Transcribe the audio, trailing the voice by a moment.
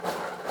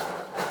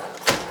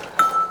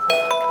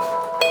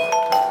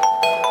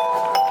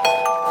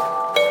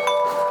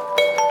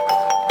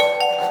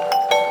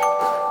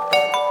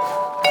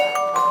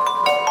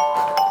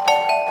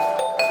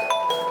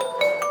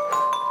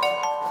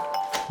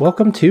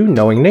Welcome to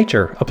Knowing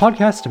Nature, a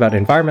podcast about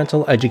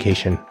environmental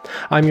education.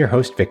 I'm your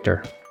host,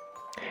 Victor.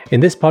 In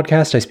this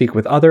podcast, I speak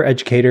with other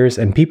educators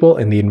and people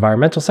in the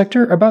environmental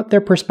sector about their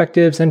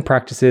perspectives and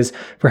practices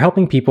for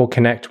helping people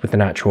connect with the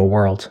natural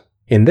world.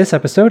 In this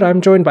episode,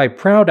 I'm joined by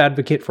proud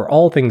advocate for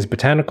all things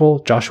botanical,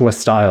 Joshua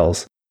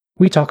Stiles.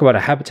 We talk about a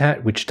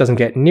habitat which doesn't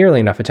get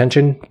nearly enough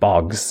attention,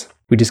 bogs.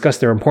 We discuss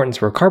their importance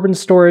for carbon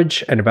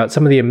storage and about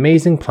some of the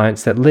amazing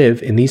plants that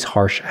live in these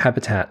harsh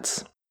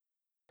habitats.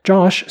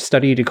 Josh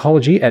studied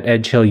ecology at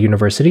Edge Hill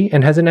University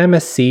and has an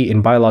MSc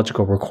in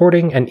biological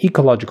recording and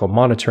ecological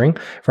monitoring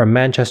from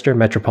Manchester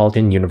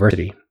Metropolitan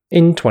University.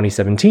 In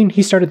 2017,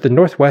 he started the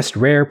Northwest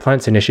Rare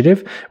Plants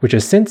Initiative, which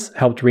has since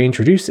helped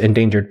reintroduce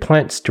endangered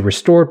plants to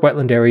restored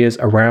wetland areas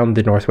around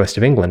the northwest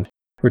of England,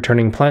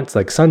 returning plants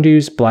like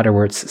sundews,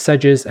 bladderworts,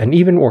 sedges, and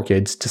even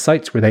orchids to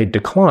sites where they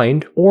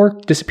declined or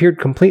disappeared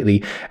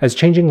completely as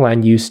changing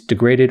land use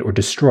degraded or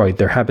destroyed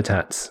their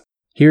habitats.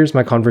 Here's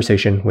my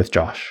conversation with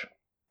Josh.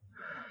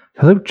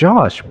 Hello,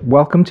 Josh.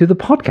 Welcome to the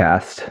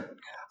podcast.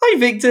 Hi,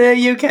 Victor.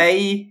 You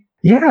okay?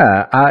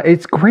 Yeah,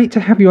 it's great to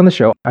have you on the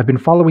show. I've been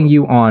following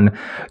you on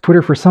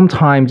Twitter for some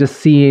time, just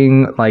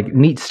seeing like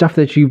neat stuff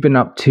that you've been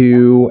up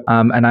to,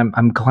 and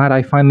I'm glad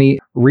I finally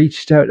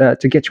reached out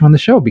to get you on the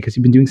show because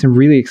you've been doing some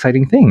really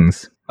exciting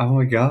things. Oh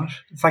my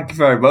gosh! Thank you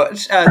very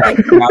much. Thank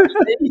you for having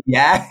me.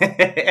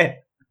 Yeah.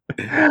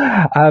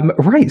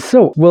 Right,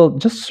 so we'll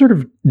just sort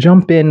of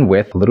jump in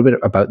with a little bit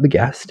about the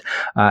guest,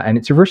 and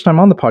it's your first time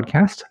on the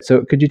podcast,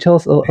 so could you tell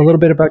us a little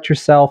bit about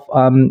yourself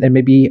and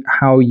maybe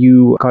how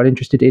you got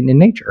interested in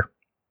nature?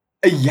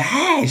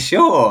 Yeah,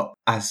 sure.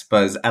 I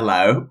suppose.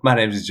 Hello, my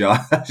name is Josh.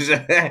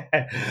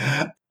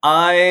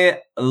 I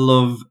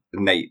love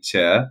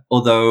nature,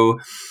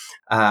 although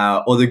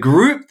or the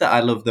group that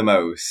I love the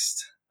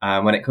most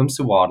when it comes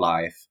to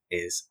wildlife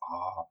is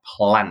our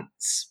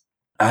plants.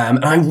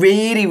 And I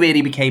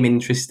really became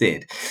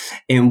interested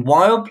in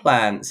wild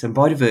plants and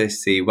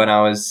biodiversity when I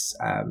was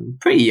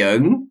pretty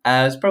young.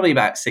 I was probably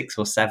about 6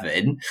 or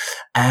 7.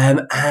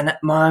 And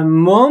my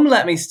mum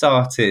let me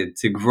start to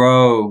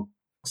grow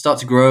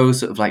sort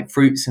of like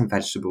fruits and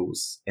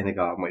vegetables in the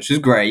garden, which was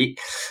great.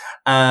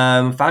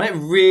 Found it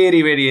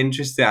really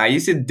interesting. I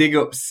used to dig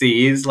up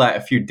seeds like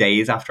a few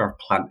days after I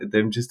planted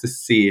them just to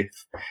see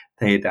if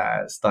they'd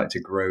start to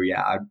grow yet.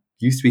 I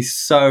used to be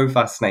so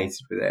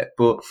fascinated with it.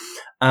 But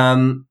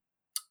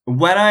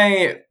when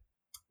I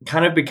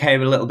kind of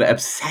became a little bit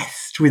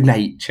obsessed with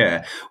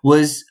nature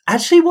was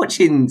actually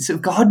watching sort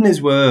of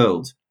Gardener's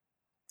World.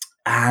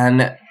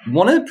 And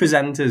one of the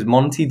presenters,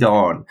 Monty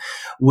Don,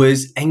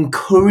 was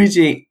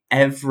encouraging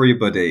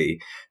everybody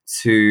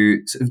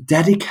to sort of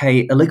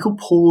dedicate a little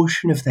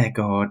portion of their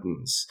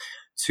gardens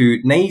to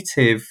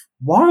native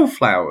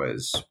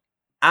wildflowers.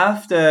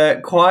 After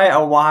quite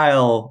a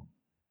while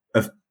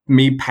of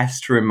me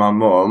pestering my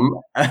mum,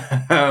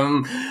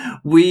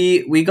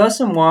 we got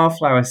some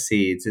wildflower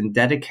seeds and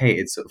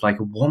dedicated sort of like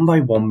a 1 by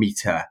 1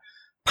 meter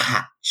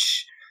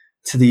patch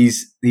to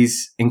these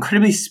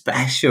incredibly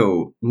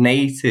special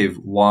native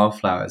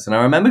wildflowers. And I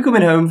remember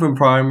coming home from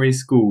primary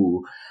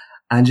school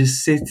and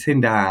just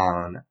sitting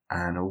down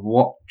and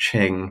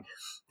watching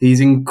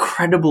these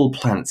incredible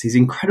plants, these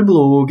incredible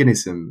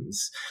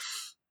organisms,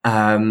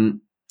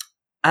 and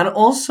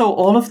also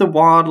all of the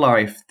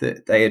wildlife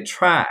that they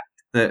attract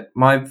that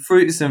my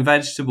fruits and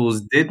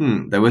vegetables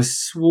didn't. There were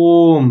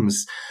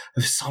swarms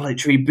of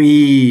solitary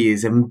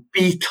bees and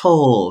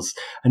beetles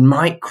and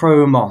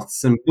micro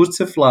moths and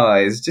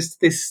butterflies, just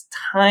this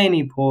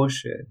tiny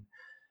portion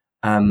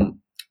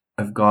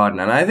of garden.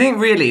 And I think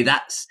really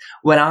that's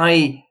when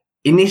I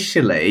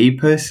initially,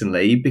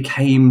 personally,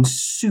 became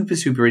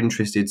super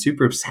interested,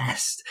 super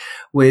obsessed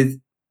with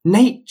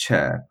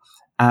nature.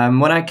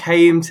 When I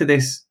came to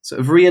this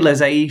sort of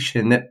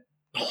realization that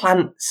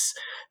plants,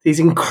 these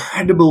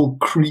incredible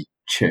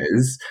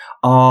creatures,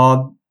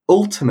 are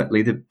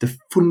ultimately the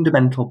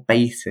fundamental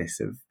basis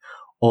of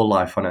all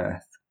life on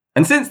Earth.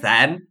 And since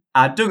then,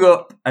 I dug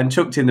up and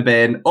chucked in the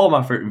bin all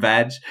my fruit and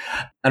veg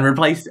and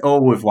replaced it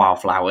all with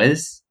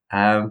wildflowers.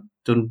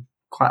 Done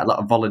quite a lot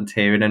of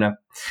volunteering and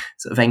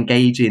sort of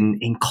engaging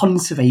in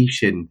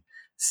conservation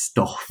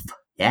stuff.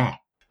 Yeah.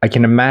 I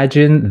can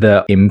imagine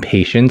the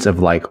impatience of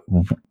like,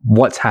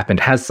 what's happened?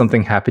 Has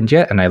something happened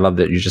yet? And I love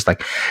that you're just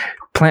like,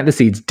 plant the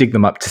seeds, dig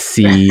them up to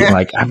see,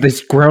 like, have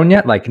this grown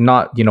yet? Like,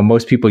 not,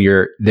 most people,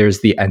 there's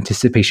the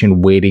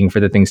anticipation waiting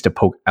for the things to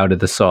poke out of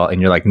the soil.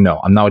 And you're like,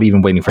 no, I'm not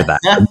even waiting for that.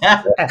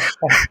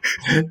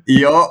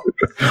 Yup,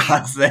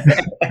 that's it.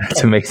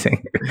 It's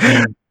amazing.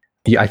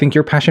 Yeah, I think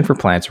your passion for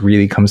plants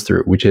really comes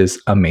through, which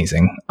is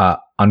amazing.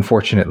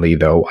 Unfortunately,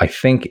 though, I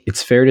think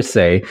it's fair to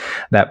say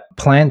that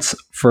plants,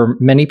 for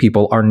many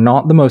people, are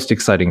not the most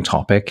exciting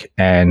topic.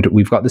 And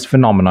we've got this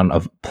phenomenon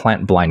of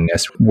plant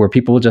blindness, where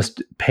people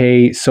just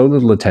pay so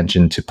little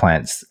attention to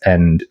plants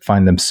and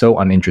find them so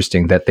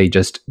uninteresting that they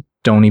just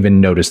don't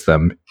even notice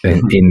them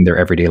in their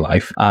everyday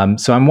life.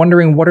 So I'm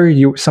wondering, what are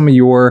some of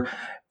your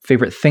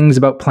favorite things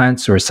about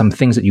plants, or some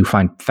things that you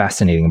find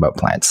fascinating about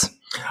plants?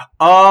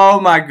 Oh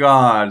my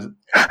God.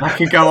 I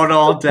could go on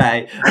all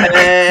day.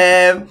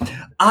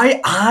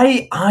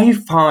 I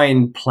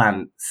find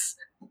plants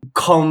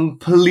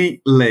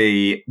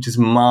completely just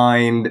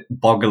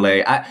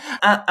mind-boggling.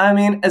 I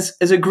mean, as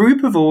a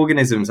group of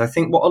organisms, I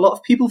think what a lot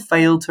of people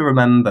fail to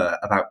remember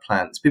about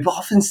plants, people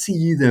often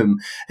see them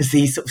as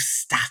these sort of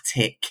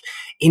static,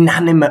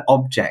 inanimate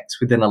objects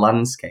within a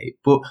landscape,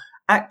 but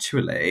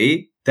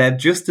actually, they're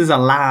just as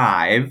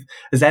alive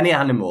as any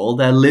animal.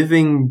 They're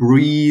living,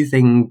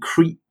 breathing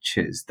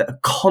creatures that are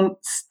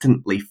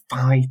constantly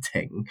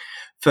fighting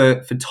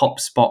for top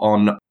spot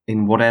on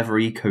in whatever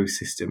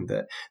ecosystem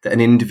that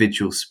an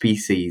individual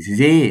species is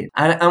in.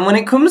 And when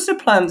it comes to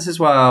plants as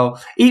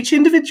well, each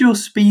individual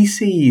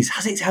species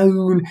has its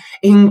own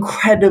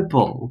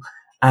incredible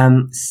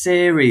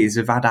series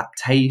of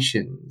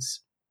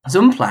adaptations.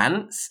 Some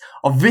plants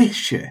are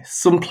vicious.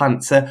 Some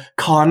plants are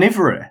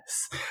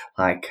carnivorous,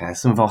 like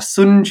some of our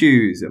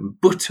sundews and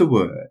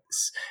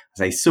butterworts. I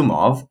say some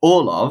of,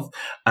 all of,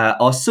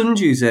 are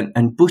sundews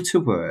and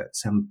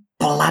butterworts and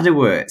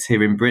bladderworts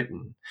here in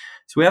Britain.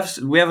 So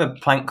we have a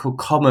plant called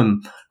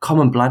common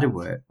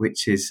bladderwort,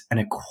 which is an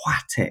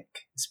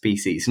aquatic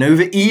species. And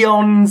over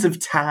eons of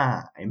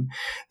time,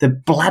 the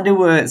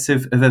bladderworts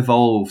have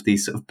evolved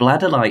these sort of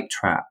bladder-like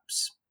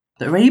traps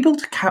that are able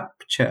to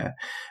capture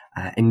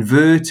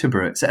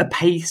invertebrates at a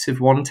pace of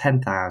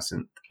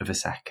 1/10,000th of a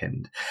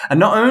second. And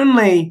not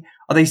only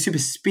are they super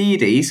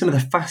speedy, some of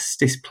the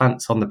fastest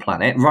plants on the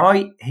planet,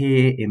 right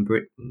here in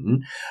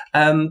Britain,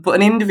 but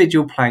an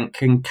individual plant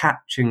can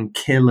catch and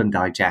kill and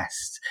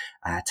digest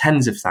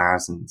tens of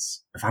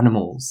thousands of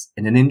animals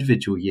in an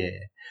individual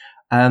year.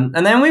 And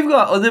then we've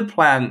got other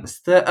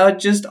plants that are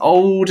just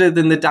older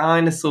than the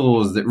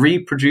dinosaurs, that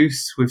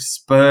reproduce with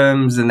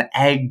sperms and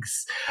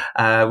eggs.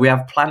 We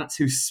have plants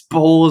whose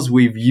spores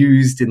we've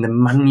used in the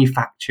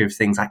manufacture of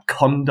things like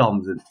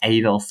condoms and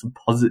anal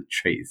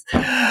suppositories.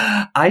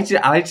 I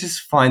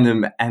just find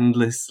them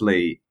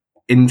endlessly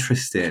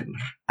interesting.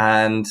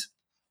 And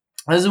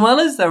as well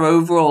as their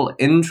overall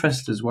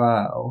interest as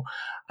well,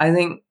 I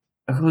think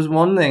there was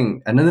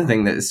another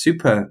thing that is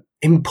super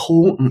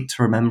important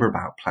to remember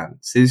about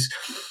plants is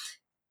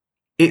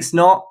it's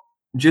not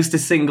just a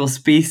single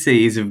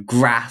species of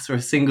grass or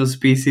a single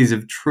species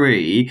of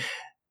tree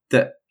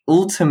that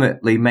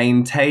ultimately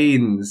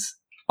maintains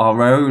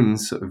our own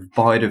sort of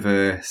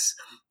biodiverse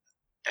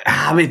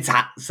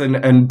habitats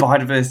and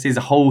biodiversity as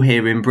a whole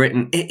here in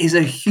Britain. It is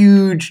a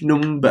huge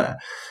number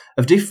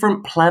of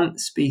different plant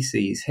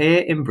species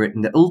here in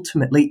Britain that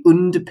ultimately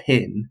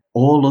underpin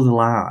all of the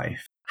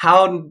life.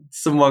 How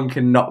someone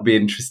can not be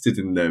interested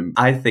in them,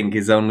 I think,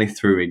 is only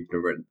through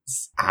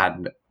ignorance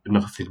and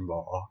nothing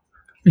more.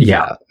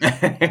 Yeah.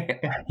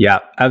 Yeah,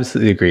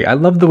 absolutely agree. I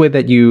love the way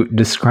that you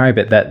describe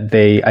it, that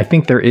I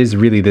think there is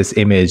really this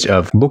image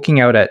of looking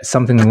out at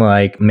something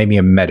like maybe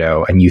a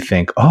meadow and you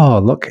think, oh,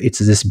 look, it's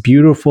this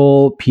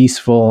beautiful,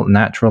 peaceful,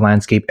 natural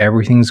landscape.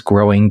 Everything's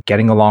growing,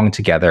 getting along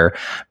together.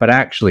 But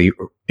actually,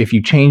 if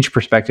you change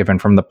perspective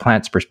and from the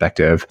plant's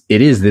perspective,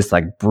 it is this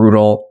like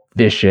brutal,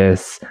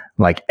 vicious,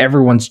 like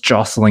everyone's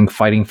jostling,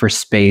 fighting for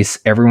space.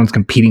 Everyone's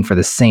competing for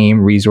the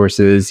same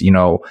resources. You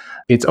know,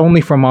 it's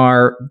only from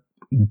our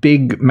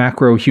big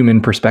macro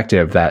human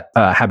perspective that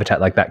a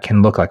habitat like that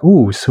can look like,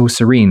 ooh, so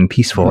serene,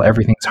 peaceful,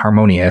 everything's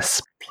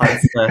harmonious.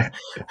 Plants are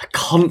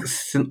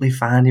constantly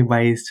finding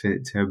ways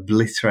to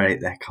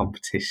obliterate their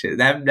competition.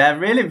 They're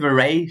really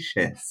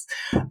voracious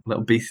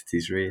little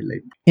beasties,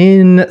 really.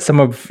 In some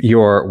of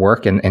your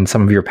work and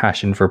some of your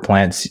passion for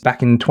plants,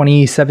 back in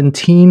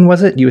 2017,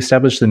 was it? You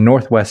established the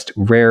Northwest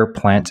Rare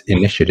Plant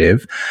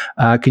Initiative.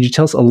 Could you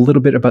tell us a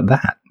little bit about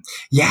that?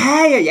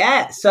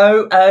 Yeah.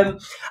 So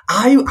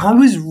I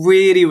was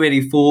really,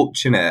 really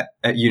fortunate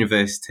at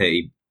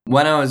university.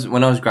 When I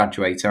was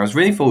graduating, I was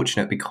really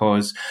fortunate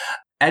because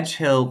Edge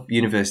Hill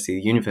University,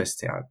 the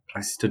university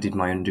I studied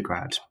my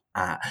undergrad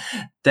at,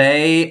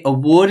 they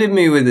awarded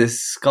me with a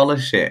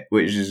scholarship,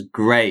 which is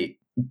great.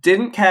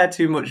 Didn't care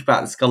too much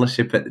about the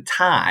scholarship at the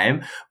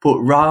time, but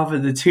rather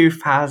the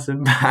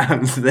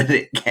 £2,000 that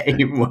it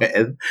came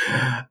with,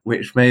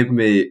 which made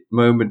me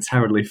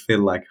momentarily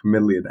feel like a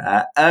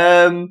millionaire.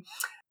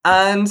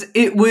 And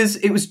it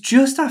was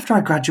just after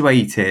I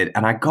graduated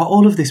and I got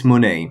all of this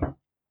money.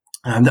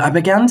 And I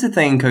began to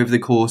think over the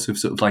course of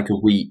sort of like a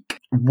week,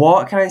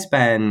 what can I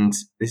spend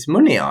this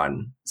money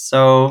on?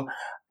 So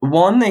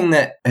one thing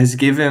that has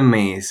given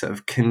me sort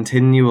of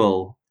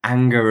continual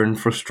anger and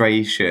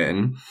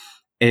frustration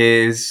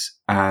is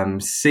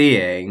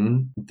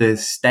seeing the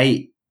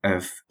state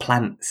of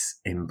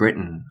plants in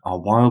Britain, our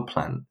wild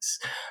plants.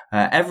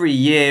 Every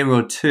year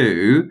or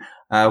two,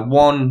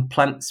 one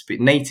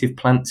native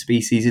plant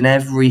species in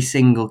every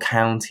single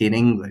county in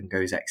England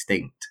goes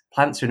extinct.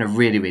 Plants are in a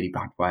really, really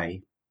bad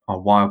way. Our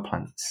wild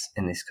plants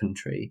in this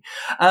country,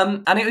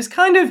 and it was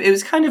kind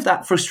of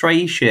that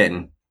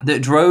frustration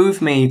that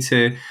drove me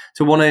to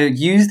want to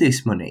use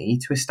this money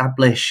to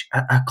establish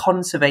a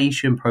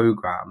conservation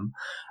program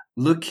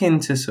looking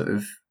to sort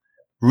of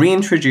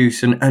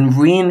reintroduce and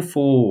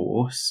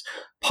reinforce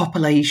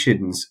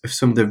populations of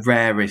some of the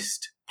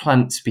rarest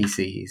plant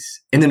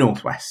species in the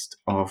northwest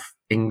of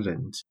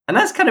England. And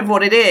that's kind of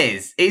what it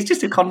is. It's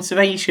just a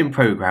conservation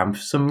programme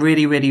for some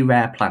really, really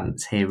rare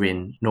plants here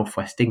in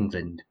northwest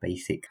England,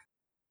 basically.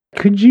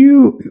 Could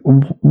you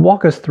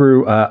walk us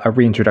through a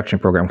reintroduction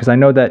program? Because I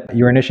know that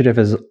your initiative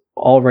has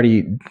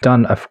already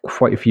done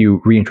quite a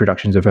few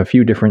reintroductions of a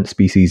few different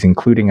species,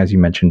 including, as you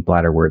mentioned,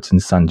 bladderworts and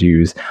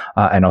sundews,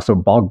 and also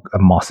bog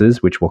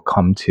mosses, which we'll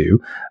come to.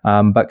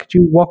 But could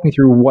you walk me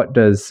through what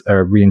does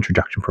a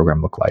reintroduction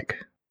program look like?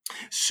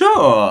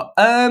 Sure.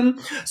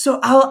 So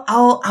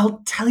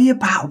I'll tell you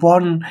about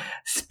one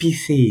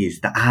species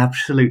that I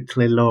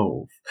absolutely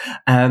love.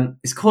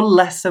 It's called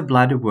lesser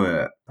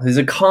bladderwort. It's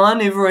a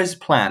carnivorous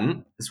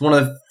plant. It's one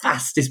of the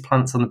fastest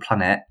plants on the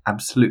planet.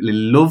 Absolutely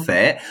love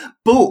it.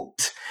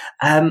 But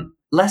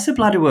lesser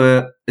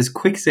bladderwort, as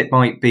quick as it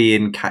might be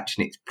in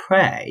catching its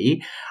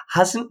prey,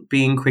 hasn't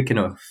been quick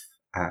enough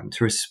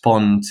to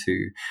respond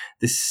to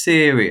the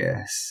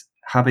serious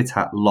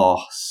habitat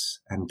loss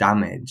and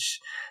damage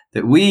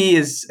that we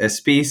as a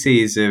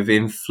species have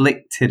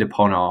inflicted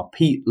upon our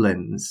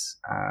peatlands,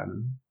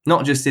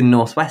 not just in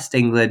northwest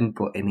England,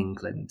 but in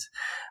England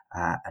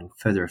and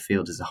further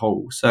afield as a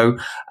whole. So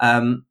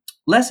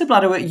lesser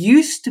bladderwort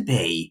used to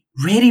be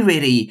really,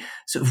 really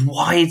sort of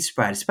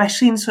widespread,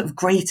 especially in sort of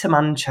Greater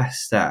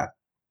Manchester,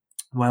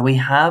 where we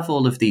have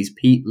all of these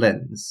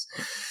peatlands.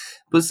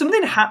 But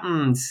something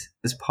happened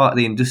as part of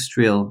the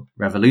Industrial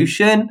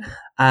Revolution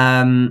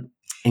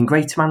in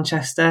Greater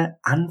Manchester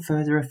and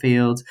further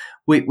afield.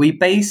 We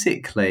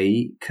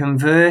basically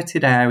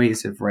converted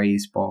areas of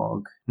raised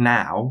bog,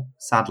 now,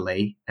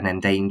 sadly, an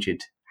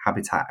endangered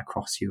habitat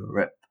across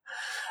Europe.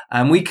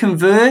 And we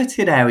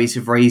converted areas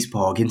of raised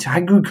bog into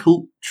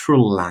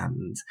agricultural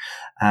land.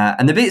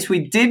 And the bits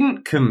we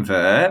didn't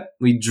convert,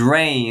 we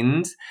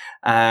drained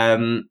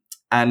and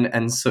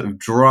sort of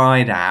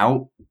dried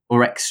out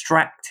or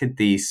extracted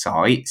these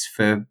sites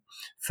for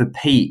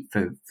peat,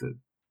 for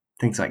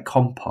things like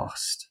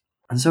compost.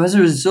 And so as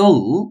a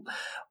result,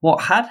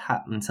 what had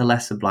happened to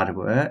lesser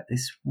bladderwort,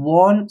 this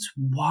once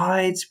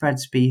widespread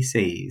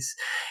species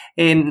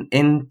in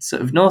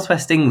sort of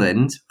northwest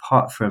England,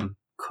 apart from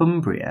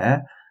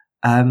Cumbria,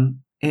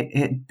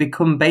 it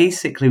become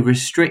basically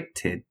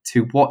restricted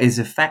to what is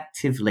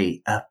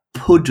effectively a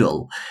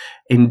puddle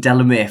in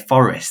Delamere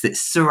Forest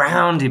that's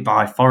surrounded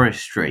by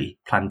forestry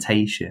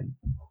plantation.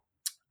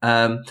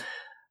 And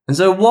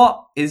so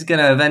what is going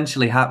to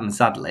eventually happen,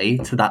 sadly,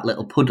 to that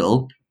little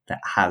puddle that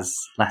has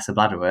lesser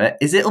bladderwort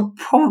is it'll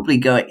probably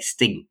go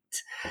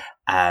extinct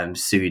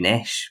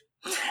soonish.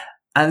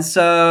 And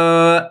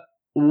so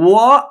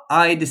what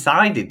I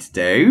decided to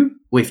do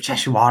with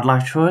Cheshire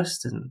Wildlife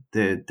Trust and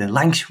the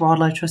Lancashire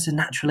Wildlife Trust and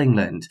Natural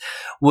England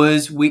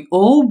was we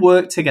all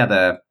worked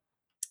together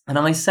and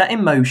I set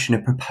in motion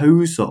a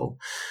proposal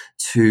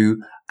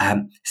to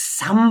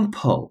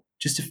sample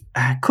just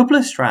a couple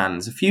of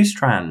strands, a few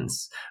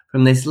strands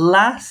from this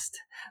last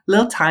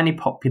little tiny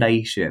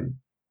population.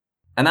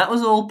 And that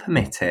was all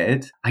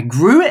permitted. I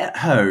grew it at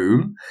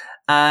home.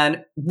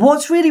 And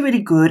what's really,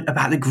 really good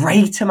about the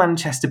Greater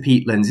Manchester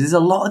peatlands is a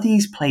lot of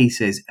these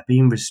places are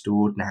being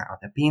restored now.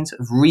 They're being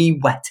sort of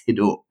re-wetted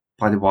up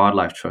by the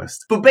Wildlife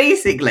Trust. But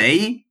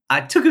basically,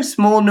 I took a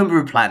small number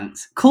of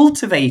plants,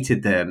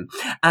 cultivated them,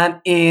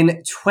 and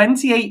in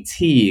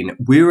 2018,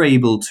 we were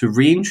able to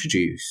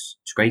reintroduce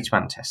to Greater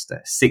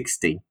Manchester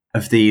 60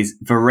 of these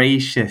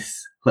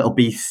voracious little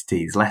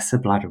beasties, lesser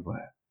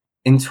bladderwort.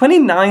 In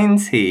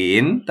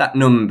 2019, that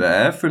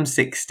number from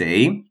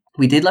 60,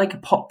 we did like a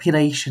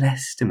population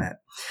estimate.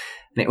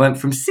 And it went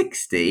from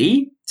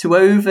 60 to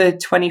over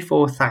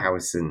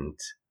 24,000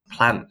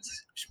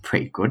 plants, which is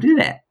pretty good, isn't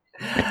it?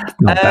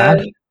 Not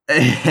bad.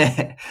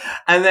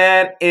 And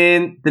then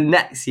in the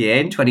next year,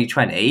 in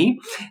 2020,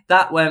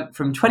 that went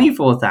from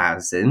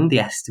 24,000, the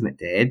estimate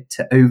did,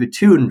 to over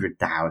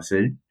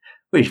 200,000,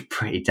 which is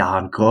pretty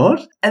darn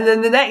good. And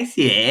then the next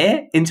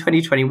year, in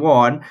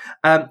 2021,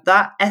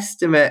 that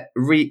estimate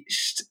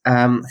reached,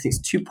 I think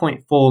it's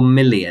 2.4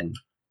 million.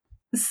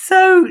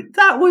 So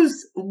that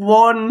was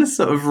one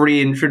sort of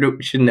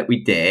reintroduction that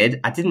we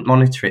did. I didn't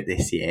monitor it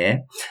this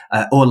year,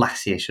 or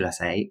last year, should I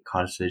say,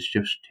 because there's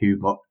just too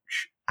much,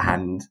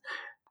 and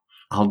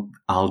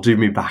I'll do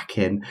me back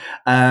in.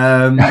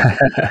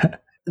 That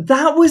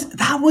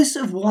was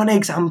sort of one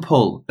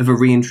example of a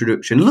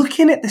reintroduction,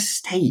 looking at the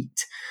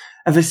state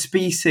of a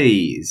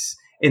species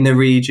in the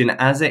region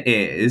as it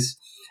is.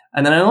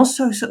 And then I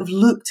also sort of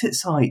looked at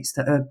sites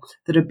that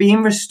are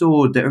being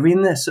restored, that are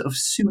in a sort of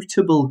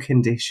suitable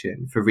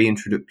condition for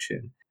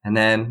reintroduction, and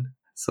then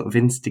sort of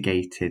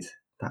instigated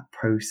that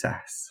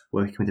process,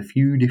 working with a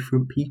few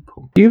different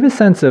people. Do you have a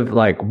sense of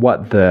like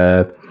what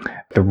the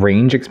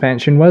range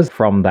expansion was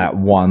from that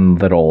one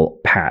little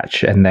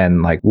patch, and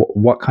then like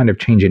what kind of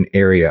change in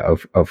area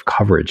of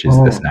coverage is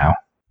this now?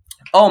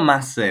 Oh,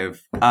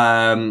 massive.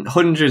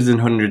 Hundreds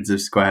and hundreds of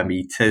square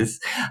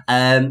meters.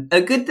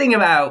 A good thing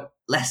about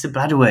lesser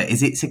bladderwort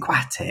is it's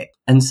aquatic.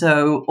 And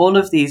so all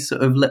of these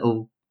sort of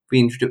little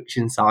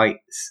reintroduction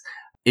sites,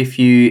 if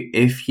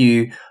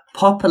you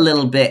pop a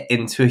little bit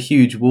into a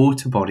huge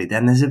water body,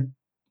 then there's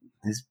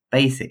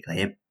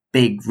basically a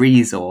big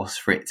resource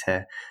for it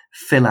to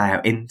fill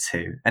out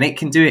into, and it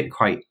can do it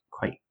quite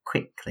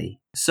quickly.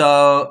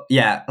 So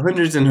yeah,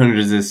 hundreds and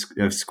hundreds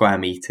of square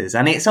meters,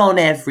 and it's on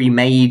every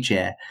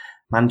major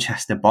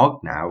Manchester bog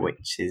now,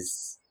 which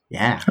is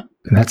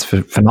That's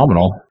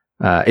phenomenal.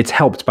 It's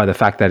helped by the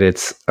fact that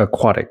it's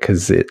aquatic,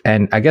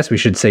 and I guess we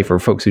should say for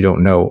folks who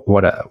don't know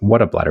what a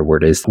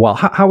bladderwort is. Well,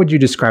 how would you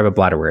describe a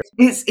bladderwort?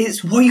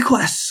 It's what you call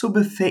a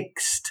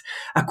subaffixed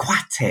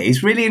aquatic.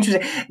 It's really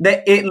interesting.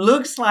 It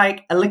looks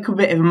like a little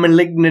bit of a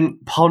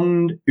malignant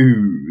pond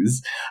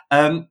ooze,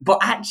 but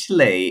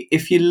actually,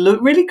 if you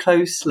look really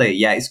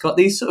closely, it's got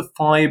these sort of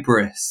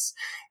fibrous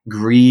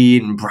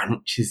green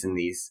branches and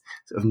these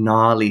sort of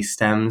gnarly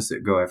stems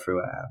that go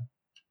everywhere.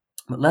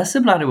 But lesser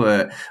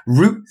bladderwort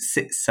roots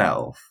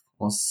itself,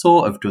 or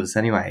sort of does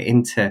anyway,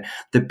 into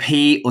the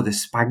peat or the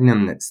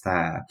sphagnum that's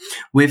there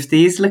with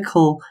these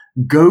little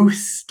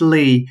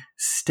ghostly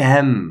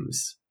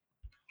stems.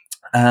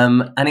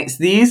 And it's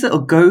these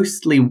little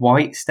ghostly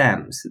white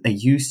stems that they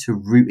use to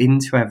root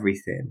into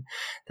everything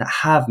that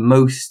have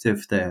most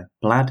of the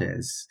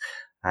bladders.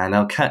 And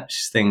they'll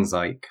catch things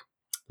like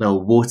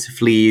little water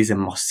fleas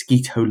and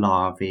mosquito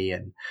larvae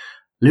and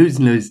loads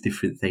of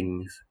different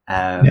things.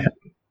 But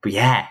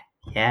yeah.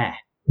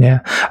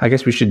 I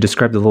guess we should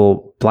describe the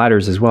little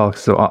bladders as well.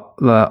 So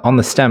on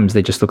the stems,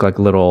 they just look like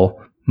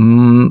little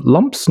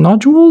lumps,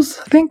 nodules,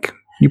 I think.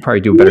 You probably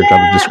do a better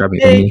job of describing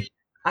it than me.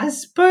 I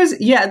suppose,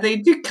 they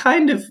do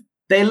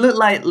they look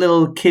like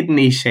little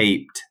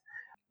kidney-shaped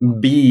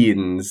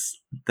beans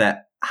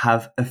that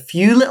have a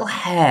few little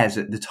hairs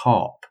at the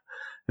top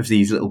of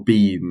these little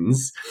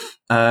beans.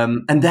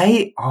 And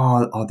they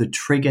are the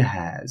trigger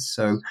hairs.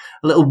 So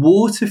a little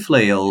water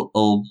flea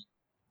will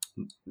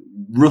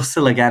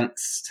rustle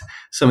against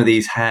some of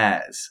these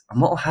hairs,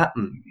 and what will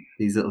happen,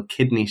 these little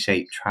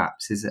kidney-shaped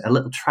traps, is a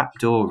little trap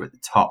door at the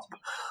top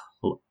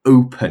will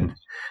open,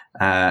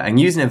 and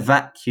using a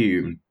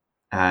vacuum,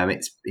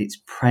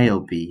 its prey will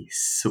be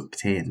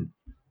sucked in.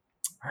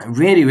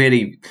 Really,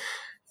 really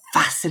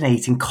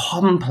fascinating,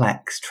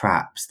 complex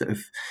traps that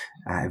have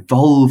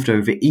evolved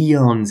over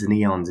eons and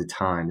eons of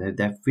time.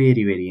 They're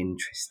really, really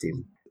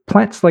interesting.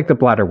 Plants like the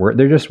bladderwort,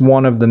 they're just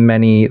one of the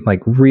many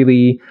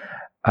really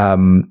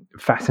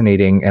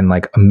fascinating and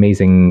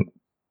amazing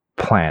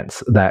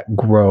plants that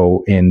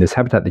grow in this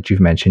habitat that you've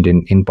mentioned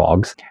in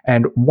bogs.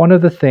 And one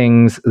of the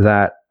things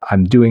that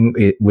I'm doing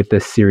with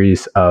this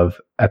series of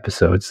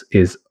episodes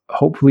is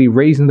hopefully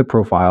raising the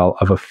profile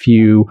of a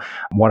few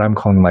what I'm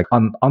calling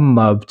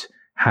unloved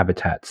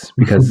habitats,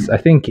 because I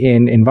think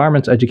in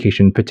environmental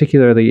education,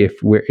 particularly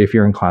if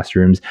you're in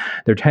classrooms,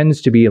 there tends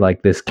to be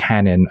this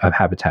canon of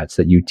habitats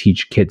that you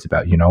teach kids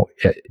about.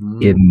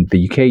 In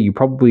the UK, you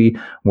probably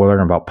will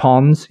learn about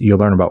ponds, you'll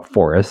learn about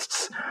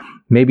forests,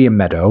 maybe a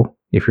meadow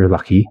if you're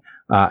lucky,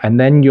 and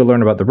then you'll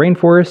learn about the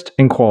rainforest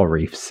and coral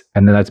reefs,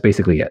 and then that's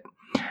basically it.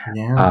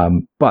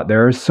 But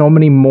there are so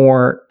many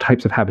more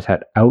types of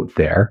habitat out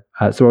there.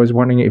 So I was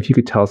wondering if you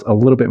could tell us a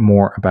little bit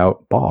more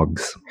about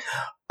bogs.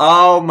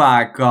 Oh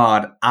my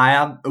God.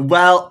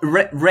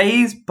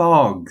 Raised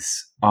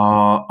bogs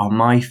are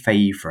my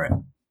favourite,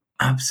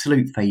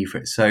 absolute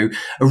favourite. So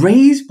a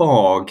raised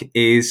bog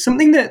is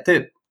something that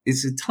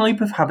is a type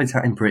of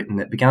habitat in Britain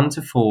that began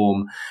to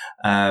form,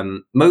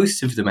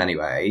 most of them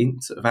anyway,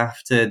 sort of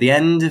after the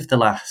end of the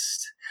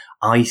last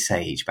ice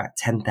age, about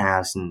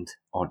 10,000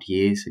 odd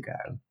years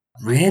ago.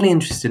 Really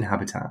interesting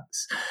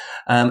habitats.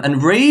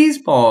 And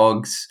raised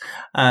bogs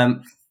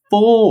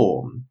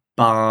form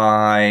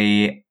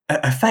by...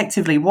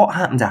 Effectively, what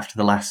happened after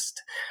the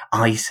last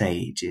ice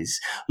age is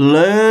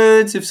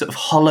loads of sort of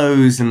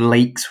hollows and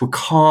lakes were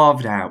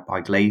carved out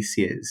by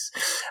glaciers.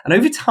 And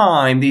over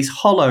time, these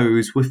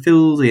hollows were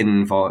filled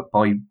in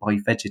by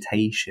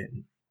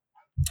vegetation.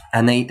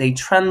 And they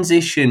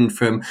transitioned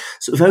from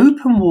sort of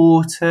open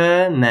water,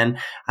 and then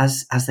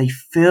as they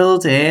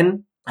filled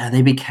in,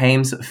 they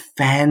became sort of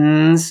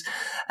fens.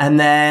 And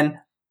then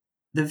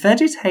the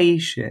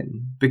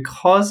vegetation,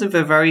 because of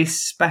a very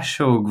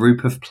special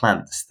group of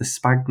plants, the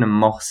sphagnum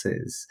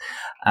mosses,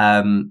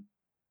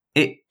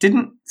 it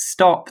didn't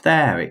stop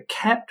there. It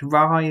kept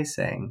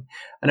rising.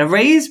 And a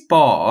raised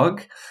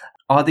bog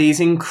are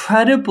these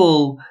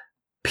incredible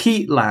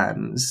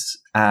peatlands.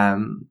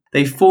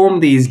 They form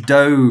these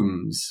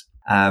domes.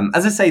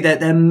 As I say,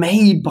 they're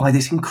made by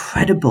this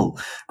incredible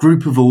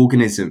group of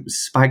organisms,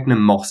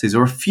 sphagnum mosses,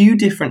 or a few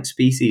different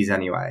species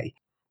anyway.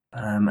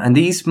 And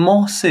these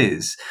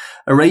mosses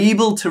are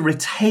able to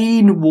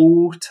retain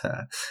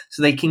water,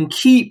 so they can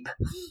keep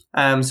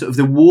sort of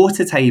the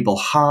water table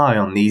high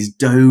on these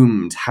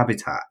domed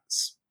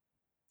habitats.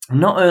 And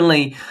not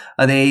only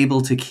are they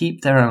able to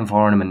keep their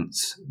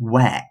environments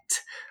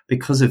wet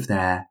because of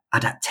their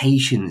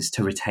adaptations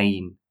to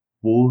retain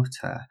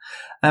water,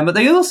 but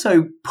they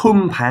also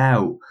pump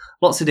out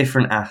lots of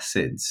different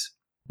acids,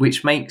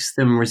 which makes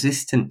them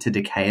resistant to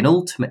decay and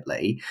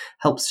ultimately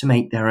helps to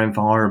make their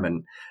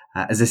environment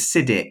as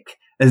acidic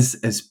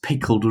as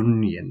pickled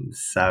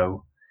onions.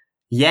 So,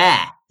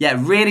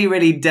 really,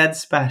 really dead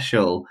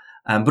special,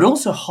 but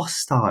also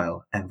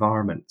hostile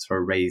environment for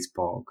a raised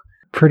bog.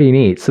 pretty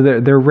neat. So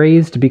they're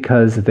raised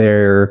because so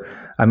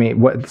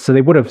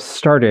they would have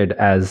started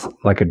as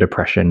like a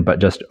depression, but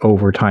just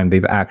over time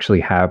they've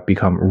actually have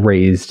become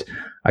raised,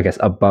 I guess,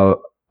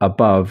 above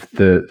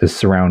the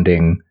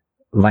surrounding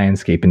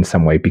landscape in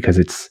some way, because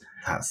it's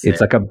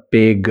like a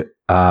big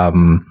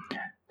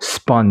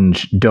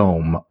sponge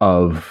dome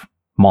of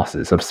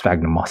mosses, of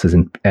sphagnum mosses,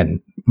 and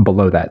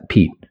below that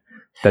peat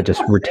that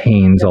just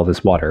retains all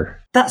this water.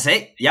 That's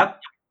it. Yep,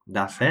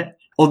 that's it.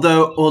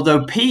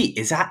 Although peat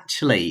is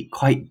actually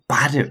quite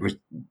bad at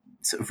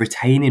sort of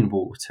retaining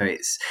water.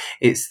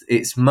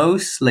 It's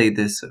mostly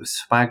the sort of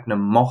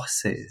sphagnum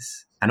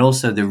mosses and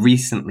also the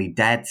recently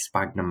dead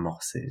sphagnum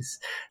mosses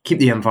keep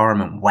the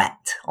environment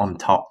wet on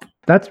top.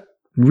 That's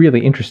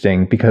really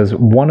interesting, because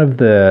one of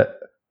the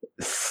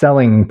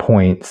selling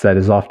points that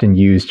is often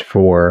used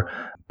for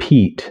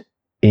peat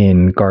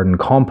in garden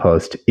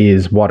compost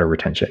is water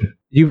retention.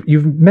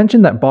 You've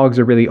mentioned that bogs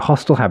are really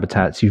hostile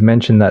habitats. You've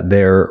mentioned that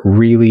they're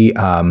really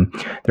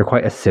they're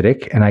quite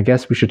acidic, and I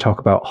guess we should talk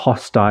about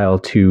hostile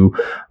to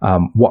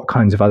what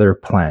kinds of other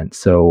plants.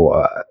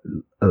 So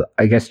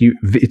I guess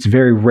it's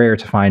very rare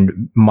to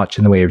find much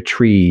in the way of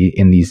trees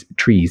in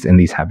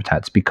these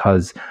habitats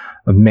because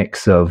of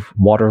mix of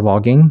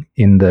waterlogging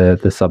in the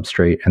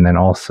substrate, and then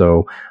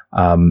also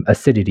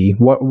acidity.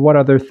 What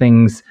other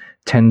things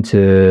tend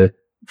to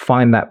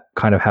find that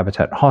kind of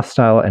habitat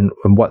hostile, and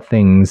what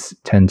things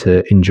tend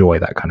to enjoy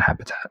that kind of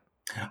habitat?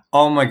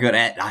 Oh my god,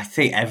 I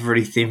think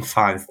everything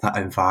finds that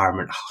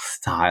environment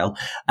hostile.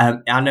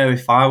 I know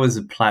if I was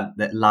a plant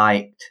that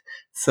liked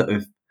sort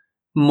of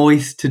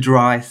moist to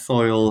dry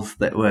soils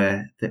that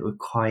were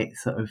quite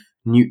sort of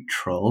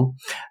neutral,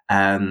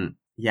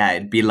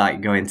 it'd be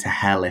like going to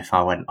hell if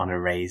I went on a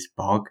raised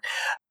bog.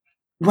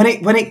 When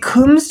it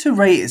comes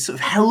to sort of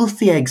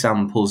healthy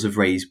examples of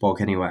raised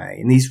bog anyway,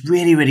 in these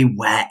really, really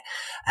wet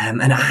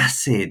and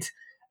acid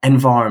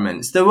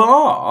environments, there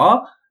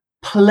are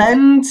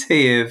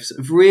plenty of sort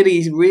of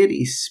really,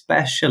 really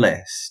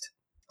specialist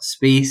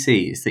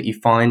species that you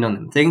find on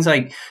them. Things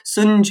like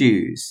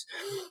sundews,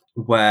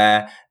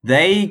 where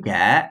they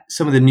get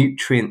some of the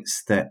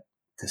nutrients that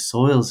the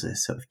soils are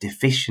sort of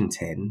deficient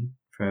in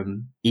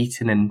from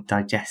eating and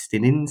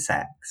digesting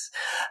insects.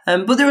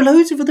 But there are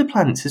loads of other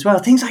plants as well.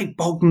 Things like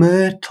bog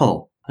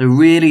myrtle, a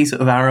really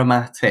sort of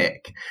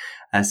aromatic,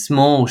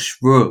 small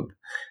shrub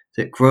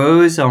that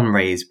grows on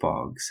raised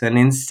bogs. And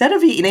instead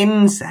of eating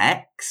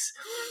insects,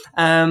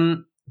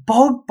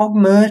 bog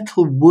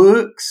myrtle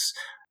works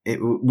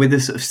with a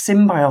sort of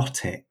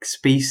symbiotic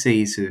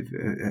species of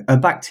a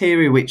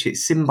bacteria which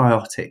it's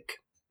symbiotic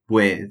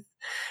with,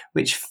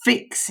 which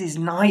fixes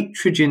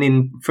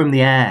nitrogen from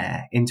the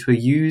air into a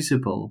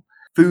usable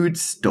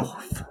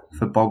foodstuff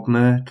for bog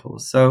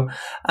myrtles. So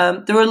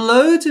there are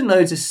loads and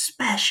loads of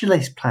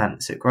specialist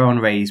plants that grow on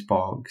raised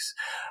bogs.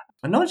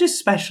 And not just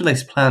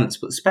specialist plants,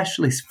 but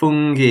specialist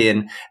fungi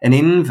and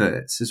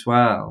inverts as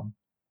well,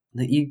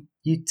 that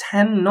you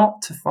tend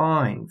not to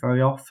find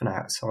very often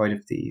outside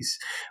of these.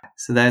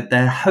 So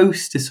they're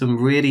host to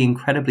some really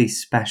incredibly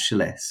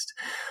specialist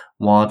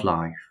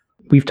wildlife.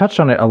 We've touched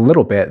on it a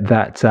little bit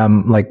that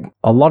like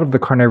a lot of the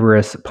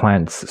carnivorous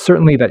plants,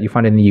 certainly that you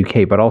find in the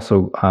UK, but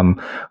also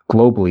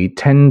globally,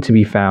 tend to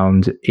be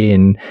found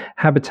in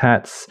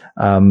habitats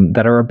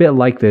that are a bit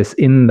like this,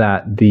 in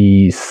that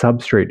the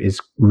substrate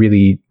is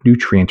really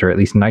nutrient, or at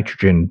least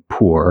nitrogen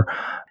poor.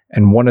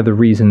 And one of the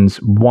reasons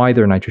why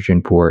they're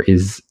nitrogen poor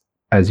is,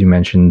 as you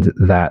mentioned,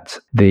 that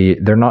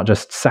they're not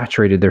just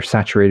saturated, they're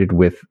saturated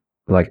with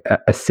like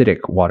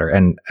acidic water.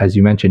 And as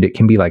you mentioned, it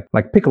can be like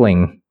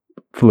pickling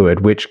fluid,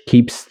 which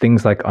keeps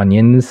things like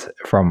onions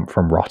from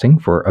rotting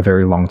for a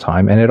very long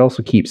time, and it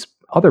also keeps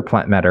other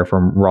plant matter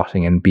from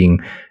rotting and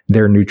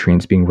their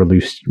nutrients being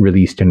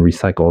released and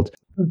recycled.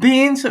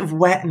 Being sort of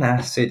wet and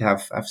acid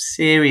have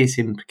serious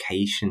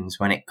implications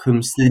when it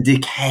comes to the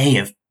decay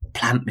of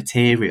plant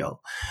material.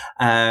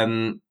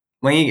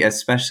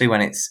 Especially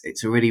when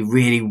it's a really,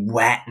 really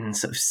wet and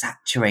sort of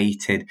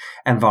saturated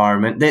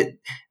environment, that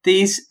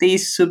these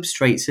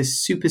substrates are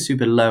super,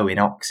 super low in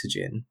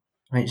oxygen,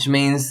 which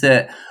means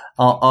that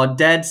our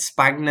dead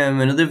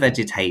sphagnum and other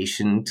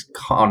vegetation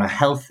on a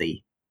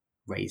healthy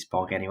raised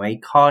bog anyway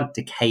can't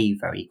decay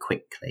very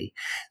quickly.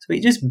 So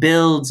it just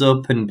builds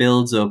up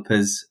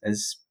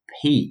as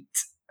peat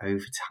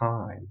over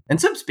time. And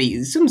some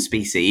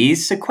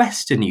species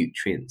sequester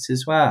nutrients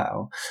as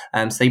well.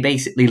 So they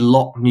basically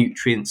lock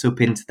nutrients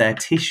up into their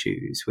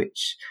tissues,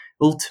 which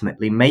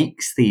ultimately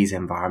makes these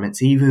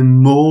environments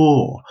even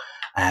more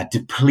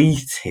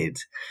depleted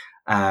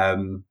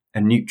and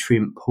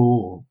nutrient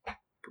poor.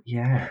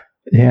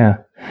 Yeah.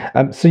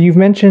 So you've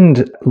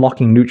mentioned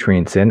locking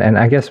nutrients in, and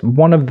I guess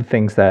one of the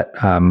things that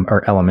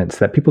are elements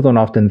that people don't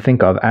often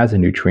think of as a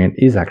nutrient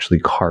is actually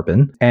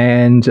carbon.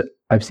 And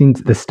I've seen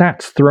the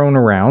stats thrown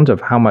around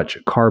of how much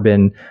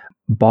carbon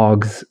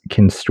bogs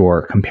can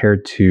store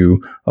compared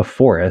to a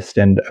forest.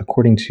 And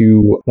according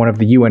to one of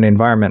the UN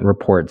Environment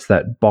reports,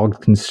 that bogs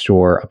can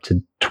store up to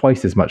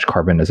twice as much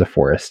carbon as a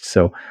forest.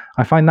 So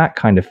I find that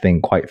kind of thing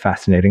quite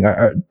fascinating.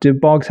 Do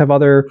bogs have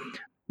other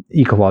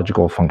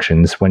ecological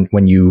functions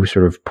when you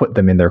sort of put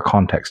them in their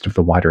context of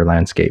the wider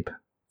landscape?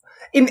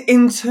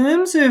 In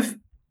terms of,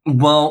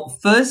 well,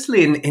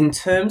 firstly, in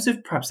terms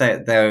of perhaps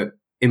their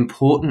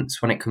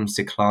importance when it comes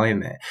to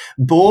climate,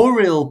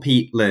 boreal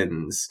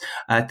peatlands,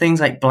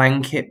 things like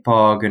blanket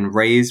bog and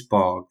raised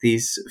bog,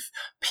 these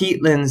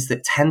peatlands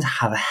that tend to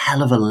have a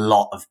hell of a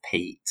lot of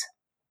peat.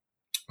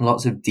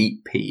 Lots of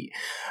deep peat.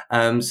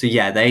 So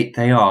yeah,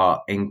 they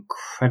are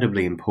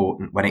incredibly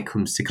important when it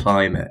comes to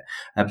climate.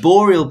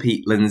 Boreal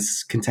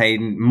peatlands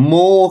contain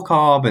more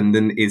carbon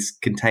than is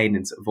contained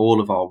in sort of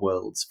all of our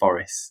world's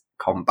forests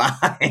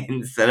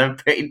combined. So they're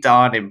pretty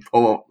darn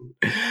important.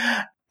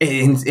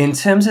 In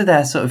terms of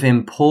their sort of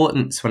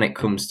importance when it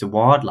comes to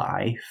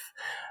wildlife,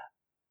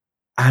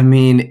 I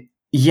mean,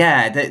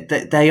 yeah,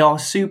 they are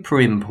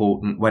super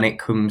important when it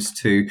comes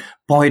to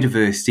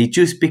biodiversity,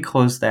 just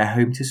because they're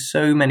home to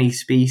so many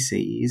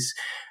species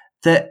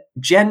that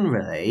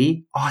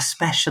generally are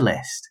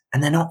specialist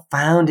and they're not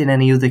found in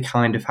any other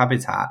kind of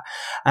habitat,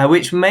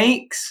 which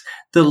makes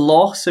the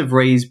loss of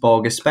raised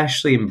bog,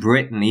 especially in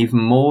Britain, even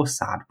more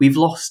sad. We've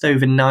lost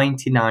over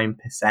 99%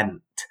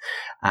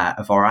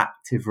 of our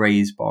active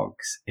raised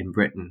bogs in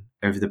Britain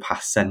over the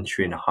past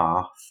century and a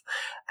half,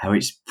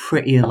 which is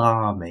pretty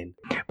alarming.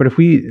 But if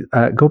we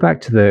go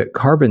back to the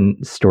carbon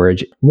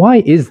storage, why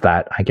is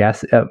that? I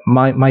guess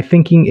my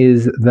thinking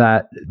is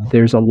that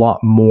there's a lot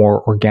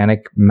more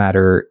organic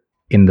matter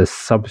in the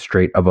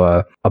substrate of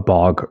a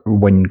bog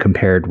when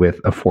compared with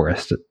a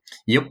forest.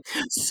 Yep.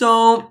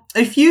 So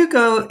if you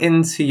go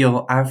into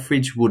your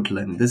average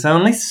woodland, there's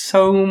only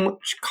so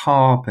much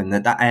carbon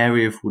that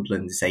area of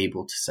woodland is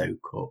able to soak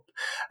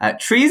up.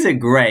 Trees are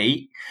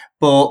great,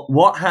 but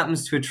what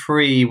happens to a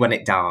tree when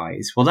it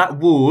dies? Well, that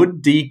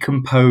wood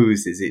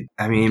decomposes.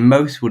 In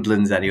most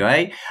woodlands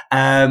anyway,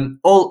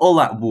 all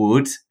that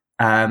wood,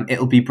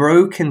 it'll be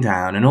broken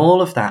down, and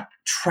all of that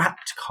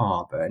trapped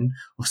carbon,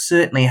 or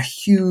certainly a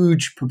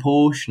huge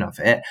proportion of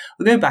it,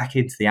 will go back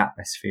into the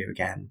atmosphere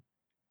again.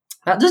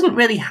 That doesn't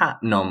really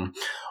happen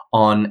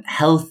on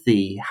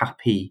healthy,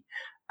 happy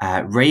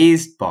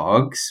raised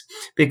bogs,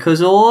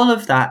 because all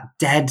of that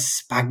dead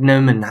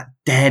sphagnum and that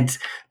dead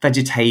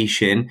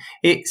vegetation,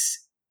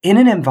 it's in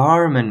an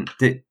environment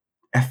that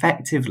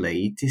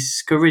effectively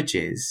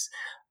discourages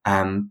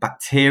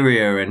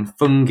bacteria and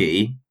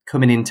fungi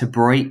coming in to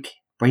break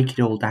it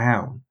all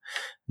down.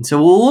 And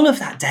so all of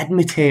that dead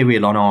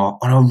material on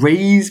our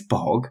raised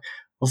bog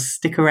will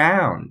stick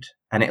around,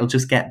 and it'll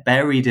just get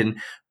buried and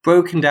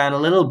broken down a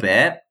little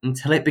bit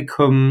until it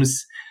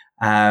becomes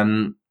our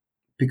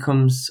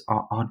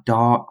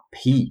dark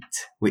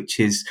peat, which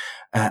is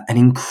an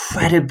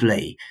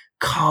incredibly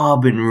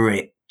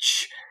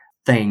carbon-rich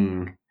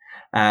thing.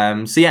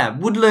 So yeah,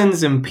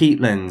 woodlands and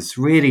peatlands,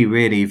 really,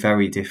 really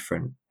very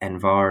different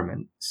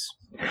environments.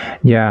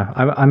 Yeah,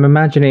 I'm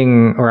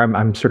imagining, or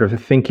I'm sort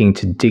of thinking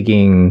to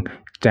digging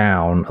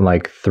down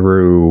like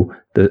through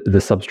the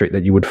substrate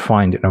that you would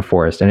find in a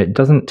forest, and it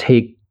doesn't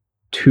take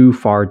too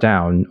far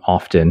down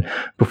often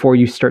before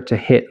you start to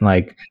hit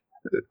like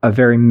a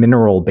very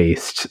mineral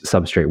based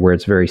substrate where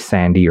it's very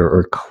sandy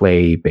or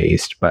clay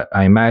based. But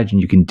I imagine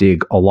you can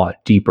dig a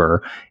lot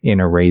deeper in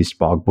a raised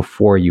bog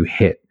before you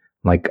hit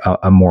like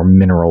a more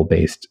mineral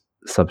based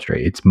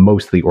substrate. It's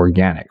mostly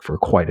organic for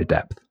quite a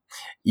depth.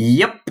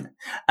 Yep.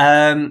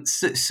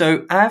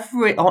 So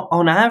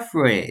on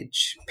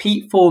average,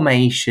 peat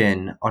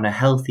formation on a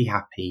healthy,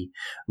 happy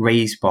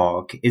raised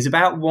bog is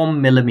about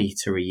 1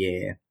 millimeter a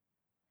year.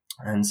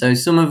 And so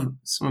some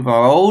of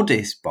our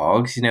oldest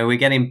bogs, we're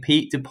getting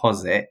peat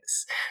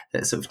deposits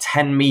that are sort of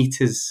 10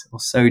 meters or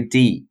so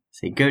deep.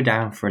 So you go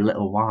down for a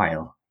little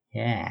while.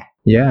 Yeah.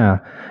 Yeah.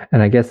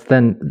 And I guess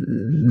then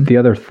the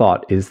other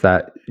thought is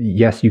that,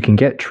 yes, you can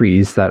get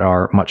trees that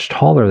are much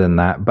taller than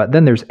that, but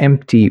then there's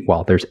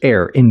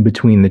air in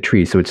between the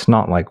trees. So it's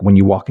not like when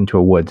you walk into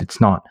a woods,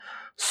 it's not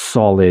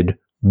solid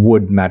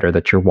wood matter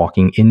that you're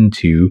walking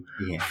into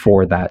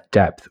for that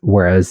depth.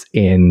 Whereas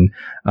in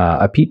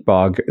a peat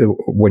bog,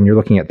 when you're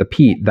looking at the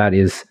peat, that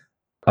is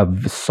a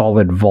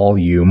solid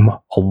volume,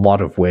 a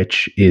lot of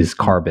which is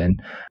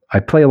carbon. I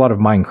play a lot of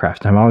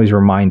Minecraft. I'm always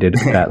reminded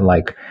that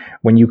like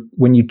when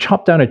you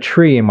chop down a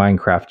tree in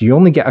Minecraft, you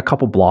only get a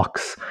couple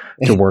blocks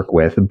to work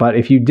with. But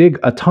if you dig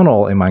a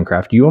tunnel in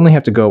Minecraft, you only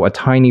have to go a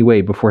tiny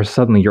way before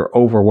suddenly you're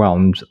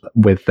overwhelmed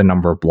with the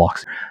number of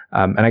blocks.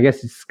 And I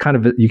guess it's kind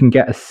of, you can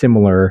get a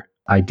similar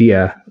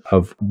idea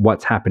of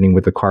what's happening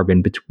with the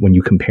carbon when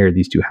you compare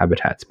these two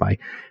habitats by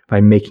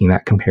making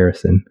that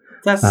comparison.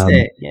 That's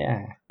it,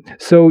 yeah.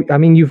 So, I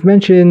mean, you've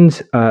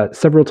mentioned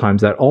several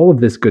times that all of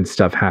this good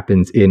stuff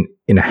happens in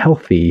a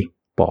healthy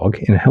bog,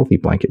 in a healthy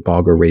blanket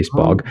bog or raised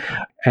bog.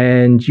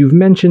 And you've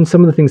mentioned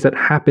some of the things that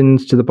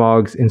happened to the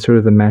bogs in sort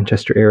of the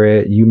Manchester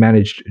area. You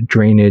managed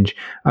drainage.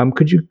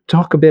 Could you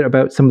talk a bit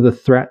about some of the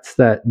threats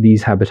that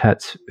these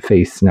habitats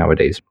face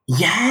nowadays?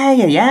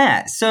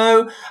 Yeah.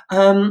 So,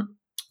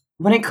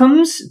 when it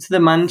comes to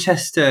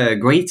the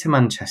Greater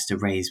Manchester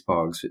raised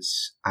bogs,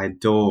 which I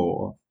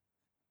adore,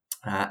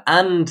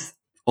 and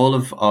all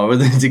of our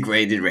other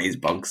degraded raised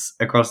bogs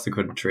across the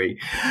country,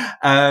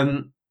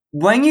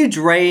 when you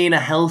drain a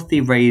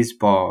healthy raised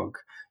bog,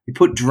 you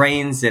put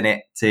drains in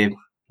it to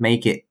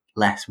make it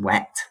less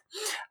wet.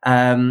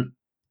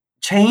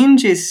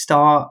 Changes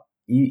start.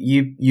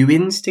 You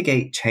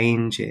instigate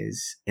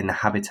changes in the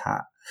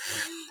habitat.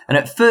 And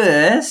at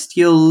first,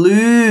 you'll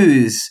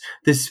lose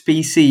the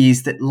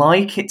species that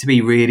like it to be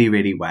really,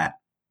 really wet.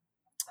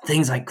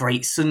 Things like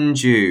great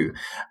sundew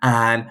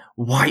and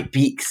white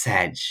beak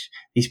sedge,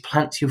 these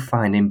plants you'll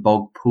find in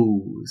bog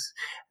pools.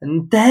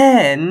 And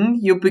then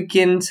you'll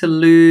begin to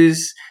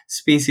lose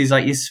species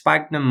like your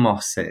sphagnum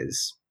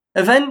mosses.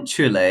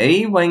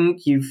 Eventually, when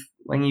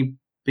you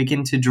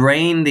begin to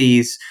drain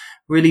these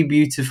really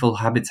beautiful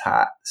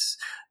habitats,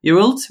 you're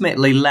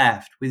ultimately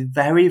left with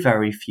very,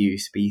 very few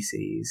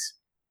species.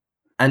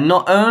 And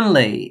not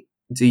only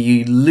do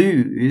you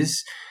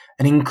lose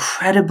an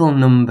incredible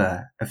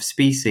number of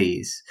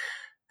species,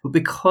 but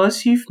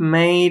because you've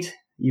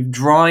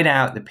dried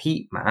out the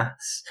peat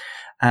mass,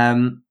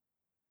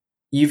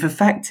 you've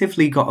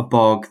effectively got a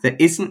bog that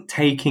isn't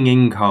taking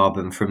in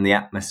carbon from the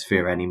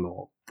atmosphere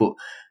anymore, but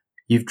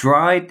you've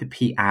dried the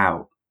peat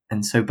out.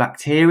 And so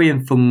bacteria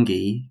and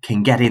fungi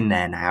can get in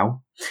there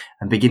now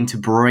and begin to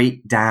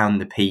break down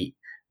the peat.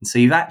 And so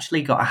you've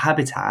actually got a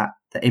habitat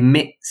that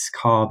emits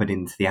carbon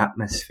into the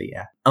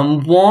atmosphere.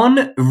 And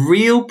one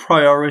real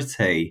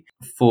priority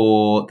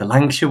for the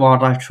Lancashire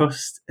Wildlife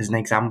Trust, as an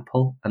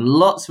example, and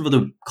lots of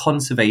other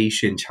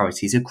conservation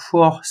charities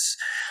across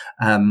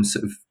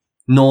sort of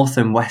north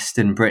and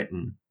western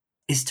Britain,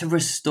 is to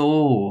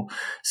restore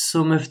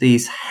some of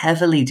these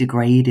heavily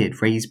degraded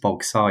raised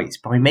bog sites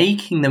by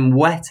making them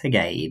wet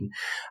again,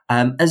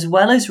 as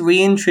well as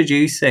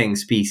reintroducing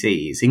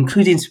species,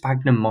 including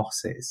sphagnum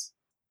mosses,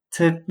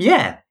 to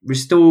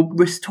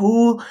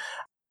restore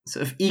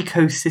sort of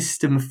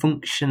ecosystem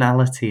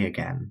functionality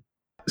again.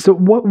 So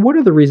what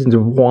are the reasons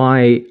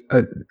why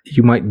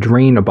you might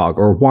drain a bog,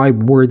 or why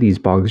were these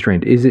bogs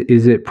drained? Is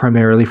it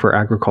primarily for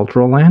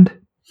agricultural land?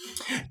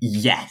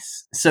 Yes.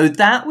 So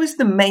that was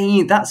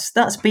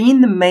that's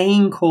been the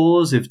main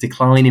cause of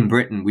decline in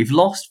Britain. We've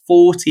lost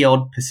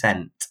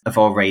 40% of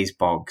our raised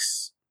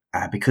bogs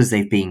because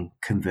they've been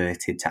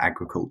converted to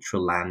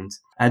agricultural land.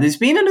 There's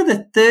been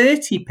another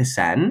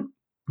 30%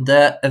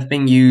 that have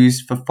been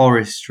used for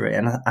forestry,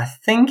 and I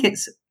think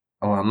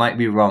I might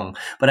be wrong,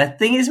 but I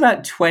think it's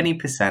about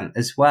 20%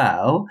 as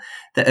well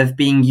that have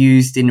been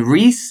used in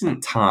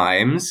recent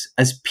times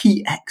as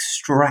peat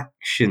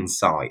extraction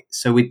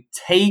sites. So we're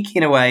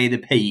taking away the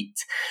peat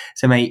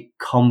to make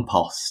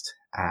compost,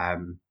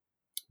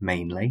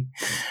 mainly.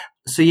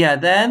 So yeah,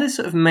 they're the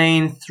sort of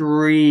main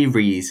three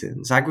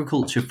reasons: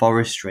 agriculture,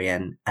 forestry,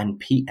 and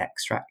peat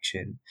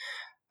extraction.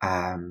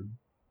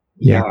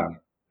 Yeah.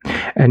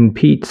 And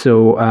peat,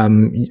 so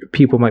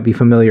people might be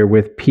familiar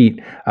with peat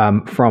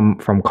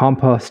from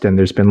compost, and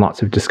there's been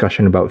lots of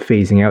discussion about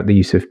phasing out the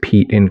use of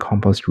peat in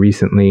compost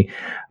recently.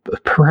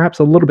 Perhaps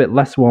a little bit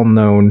less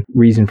well-known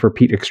reason for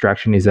peat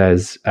extraction is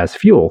as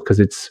fuel,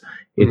 because it's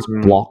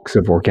blocks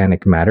of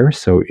organic matter,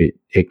 so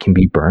it can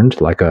be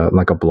burned like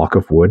a block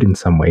of wood in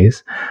some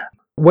ways.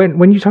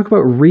 When you talk about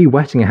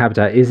re-wetting a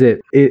habitat, is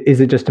it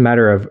just a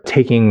matter of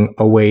taking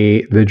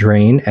away the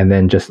drain and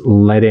then just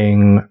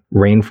letting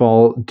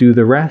rainfall do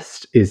the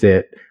rest? Is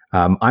it,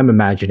 I'm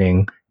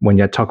imagining when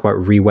you talk about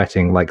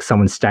re-wetting, like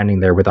someone standing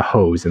there with a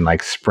hose and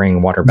like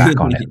spraying water back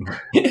on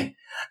it.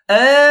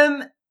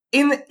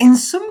 In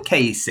some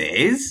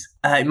cases,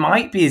 it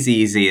might be as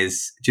easy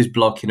as just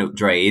blocking up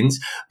drains,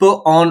 but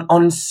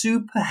on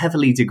super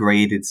heavily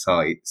degraded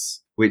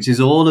sites, which is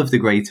all of the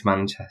Greater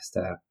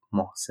Manchester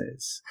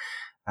mosses,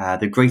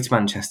 the Greater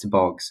Manchester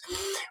bogs,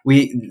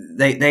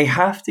 they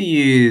have to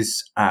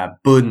use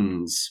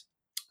bunds.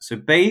 So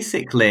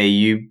basically,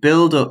 you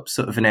build up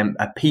sort of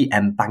a peat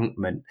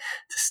embankment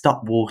to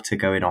stop water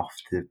going off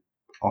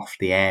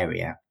the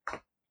area,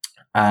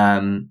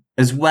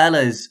 as well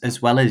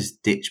as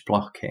ditch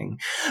blocking.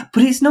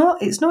 But it's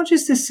not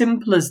just as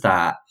simple as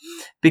that,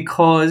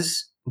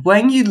 because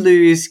when you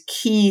lose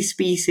key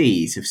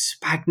species of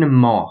sphagnum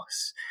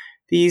moss,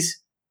 these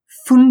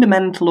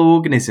fundamental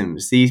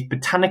organisms, these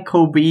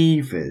botanical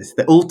beavers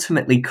that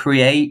ultimately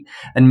create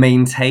and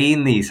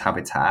maintain these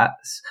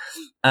habitats,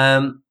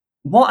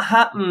 what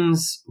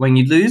happens when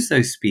you lose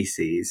those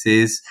species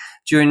is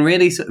during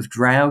really sort of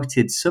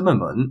droughted summer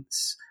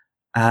months,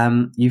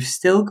 you've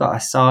still got a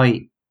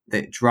site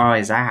that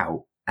dries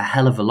out a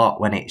hell of a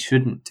lot when it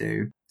shouldn't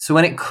do. So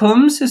when it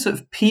comes to sort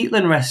of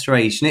peatland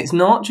restoration, it's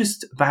not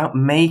just about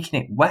making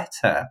it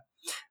wetter,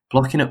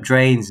 blocking up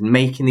drains and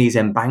making these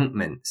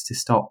embankments to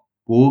stop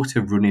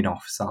water running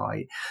off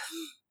site,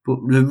 but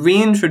the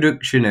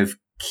reintroduction of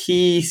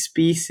key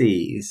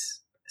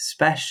species,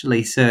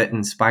 especially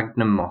certain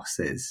sphagnum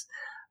mosses,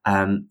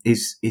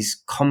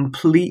 is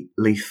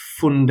completely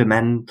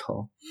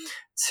fundamental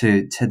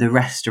to the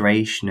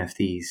restoration of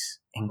these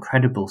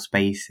incredible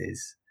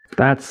spaces.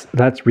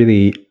 That's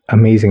really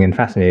amazing and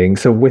fascinating.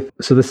 So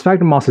the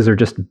sphagnum mosses are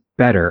just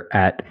better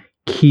at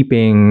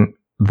keeping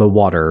the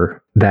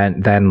water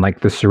than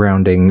like the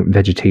surrounding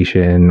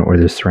vegetation or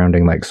the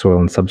surrounding like soil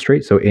and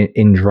substrate. So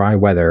in dry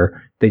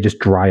weather, they just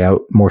dry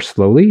out more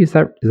slowly. Is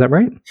that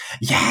right?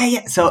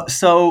 Yeah.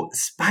 So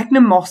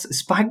sphagnum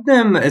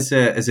as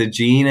a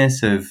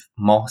genus of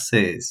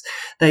mosses,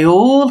 they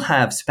all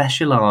have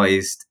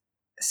specialized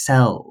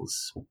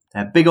cells.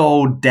 They're big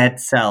old dead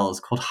cells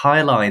called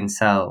hyaline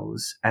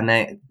cells,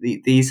 and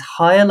these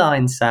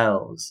hyaline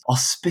cells are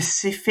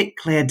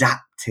specifically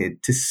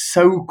adapted to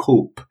soak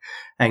up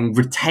and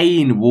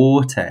retain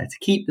water to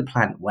keep the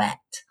plant wet.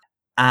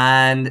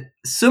 And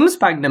some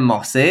sphagnum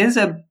mosses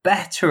are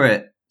better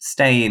at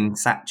staying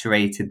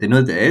saturated than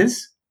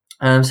others.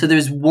 So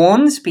there's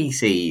one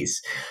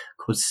species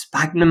called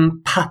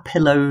Sphagnum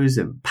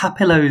papillosum,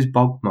 papillose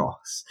bog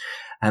moss,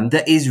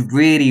 that is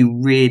really,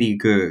 really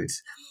good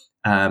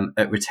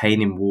at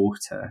retaining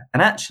water.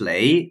 And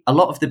actually, a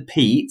lot of the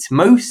peat,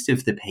 most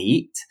of the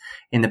peat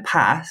in the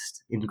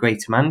past, in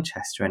Greater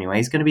Manchester anyway,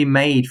 is going to be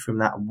made from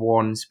that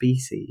one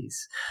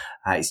species.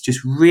 It's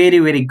just really,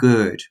 really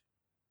good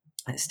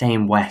at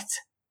staying wet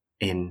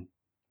in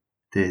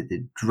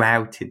the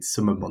droughted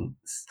summer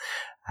months,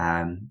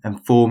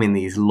 and forming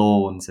these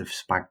lawns of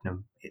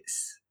sphagnum.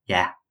 It's,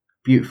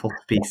 beautiful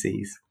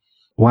species.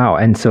 Wow.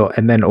 And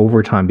then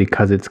over time,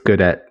 because it's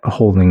good at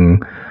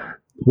holding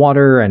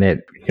water and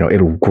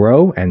it'll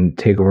grow and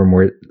take over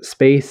more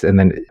space. And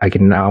then I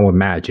can now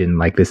imagine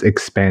like this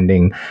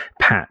expanding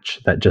patch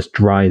that just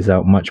dries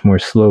out much more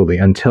slowly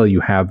until you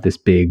have this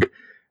big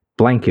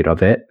blanket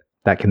of it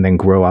that can then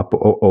grow up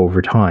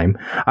over time.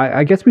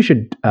 I guess we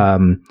should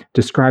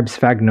describe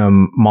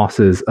sphagnum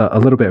mosses a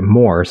little bit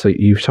more. So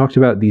you've talked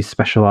about these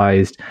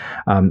specialized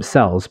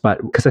cells,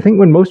 but because I think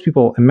when most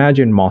people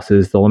imagine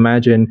mosses, they'll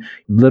imagine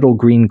little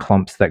green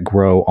clumps that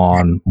grow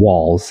on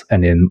walls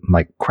and in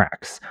like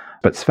cracks.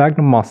 But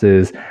sphagnum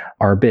mosses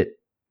are a bit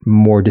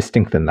more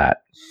distinct than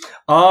that.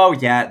 Oh,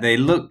 yeah. They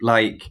look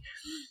like,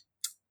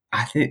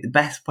 I think the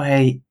best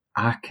way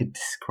I could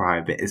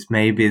describe it is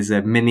maybe as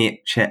a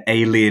miniature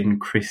alien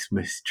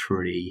Christmas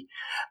tree.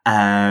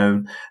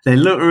 They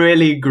look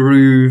really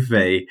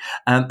groovy.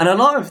 And a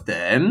lot of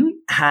them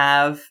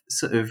have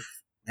sort of,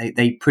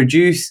 they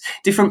produce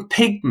different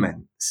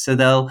pigments.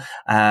 So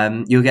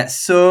you'll get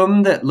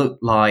some that look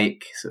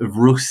like sort of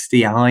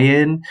rusty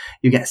iron.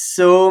 You get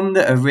some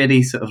that are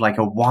really sort of like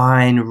a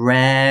wine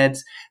red,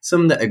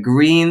 some that are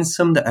green,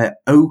 some that are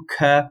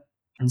ochre,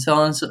 and so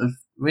on, sort of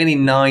really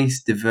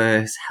nice,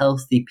 diverse,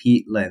 healthy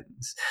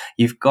peatlands.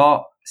 You've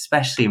got,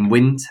 especially in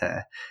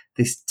winter,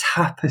 this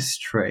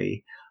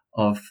tapestry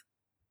of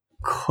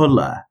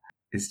colour.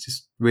 It's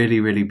just really,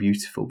 really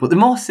beautiful. But the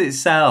moss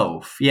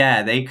itself,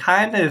 they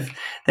kind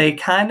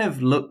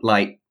of look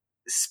like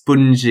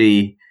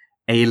spongy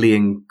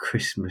alien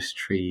Christmas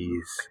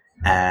trees.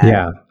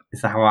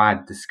 Is how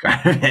I'd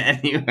describe it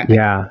anyway.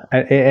 Yeah,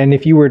 and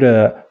if you were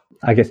to,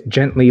 I guess,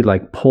 gently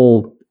like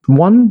pull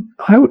one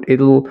out,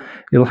 it'll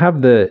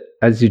have the,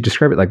 as you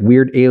describe it, like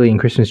weird alien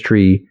Christmas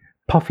tree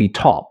puffy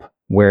top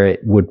where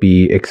it would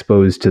be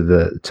exposed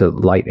to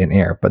light and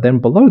air. But then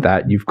below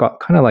that, you've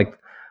got kind of like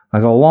a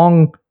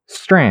long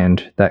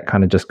strand that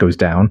kind of just goes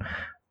down.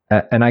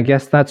 And I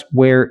guess that's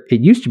where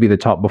it used to be the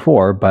top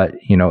before, but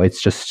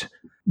it's just,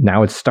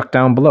 now it's stuck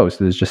down below.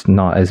 So there's just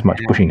not as much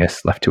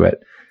bushiness left to it.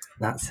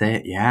 That's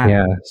it. Yeah.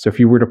 Yeah. So if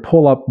you were to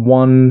pull up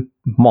one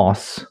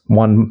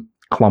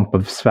clump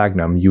of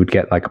sphagnum, you would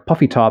get like a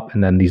puffy top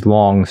and then these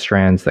long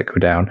strands that go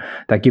down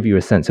that give you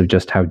a sense of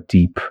just how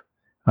deep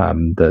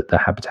the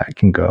habitat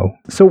can go.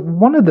 So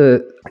one of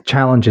the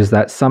challenges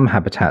that some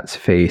habitats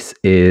face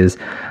is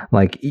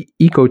like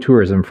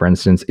ecotourism, for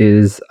instance,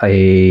 is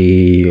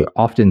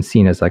often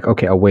seen as like,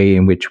 okay, a way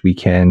in which we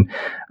can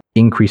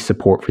increase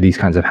support for these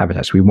kinds of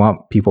habitats. We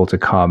want people to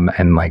come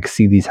and like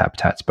see these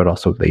habitats, but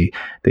also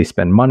they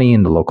spend money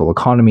in the local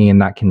economy,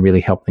 and that can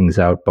really help things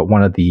out. But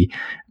one of the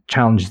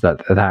challenges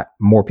that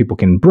more people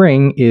can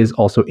bring is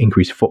also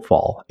increased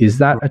footfall. Is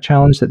that a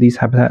challenge that these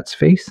habitats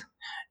face?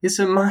 It's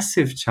a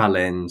massive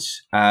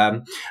challenge,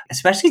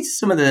 especially to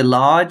some of the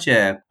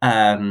larger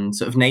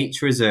sort of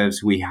nature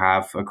reserves we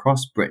have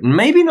across Britain.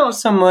 Maybe not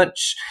so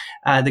much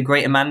the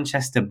Greater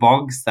Manchester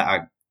bogs that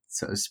I've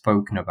sort of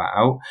spoken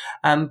about,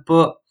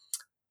 but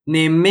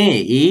near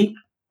me,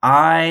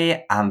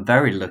 I am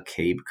very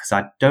lucky because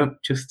I don't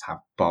just have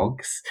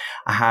bogs.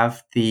 I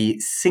have the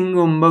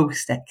single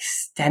most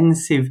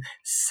extensive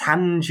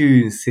sand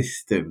dune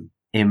system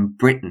in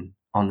Britain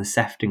on the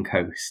Sefton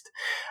coast.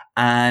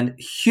 And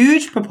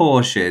huge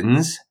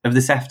proportions of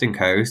the Sefton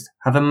coast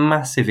have a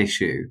massive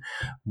issue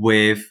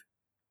with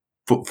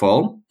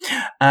footfall,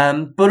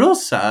 but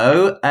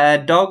also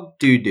dog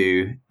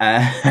doo-doo,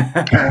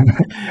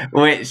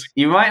 which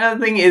you might not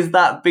think is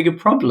that big a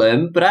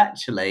problem, but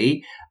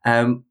actually,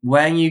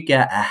 when you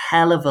get a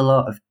hell of a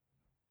lot of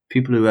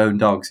people who own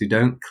dogs who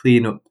don't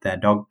clean up their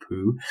dog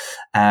poo,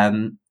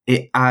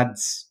 it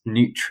adds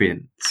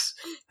nutrients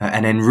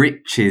and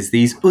enriches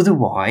these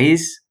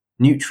otherwise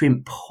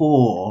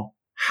nutrient-poor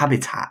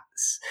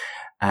habitats,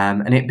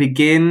 and it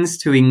begins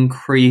to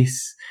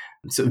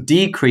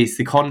decrease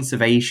the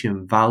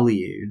conservation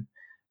value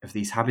of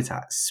these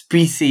habitats.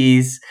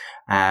 Species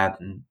that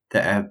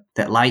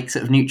like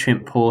sort of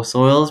nutrient poor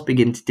soils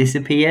begin to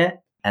disappear,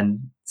 and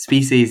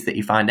species that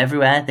you find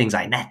everywhere, things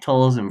like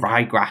nettles and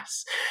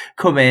ryegrass,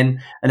 come in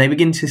and they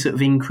begin to sort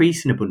of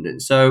increase in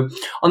abundance. So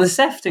on the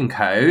Sefton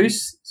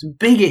Coast, it's a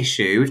big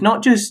issue with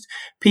not just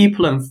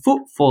people and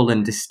footfall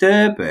and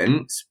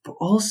disturbance, but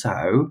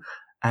also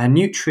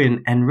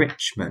nutrient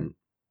enrichment,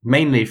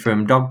 mainly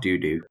from dog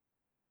doo-doo.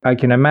 I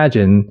can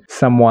imagine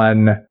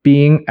someone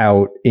being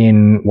out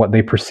in what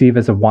they perceive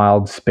as a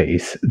wild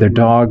space. Their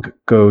dog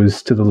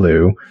goes to the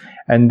loo,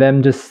 and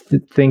them just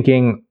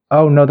thinking,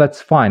 oh, no, that's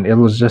fine.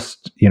 It'll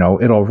just,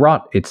 it'll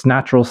rot. It's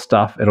natural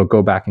stuff. It'll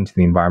go back into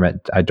the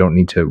environment. I don't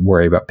need to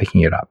worry about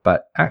picking it up.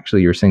 But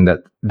actually, you're saying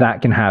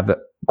that can have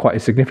quite a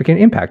significant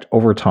impact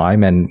over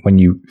time. And when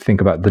you think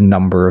about the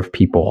number of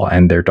people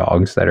and their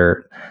dogs that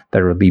are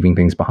leaving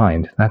things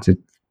behind, that's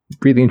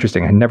really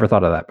interesting. I never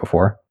thought of that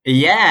before.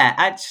 Yeah,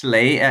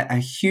 actually, a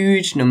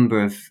huge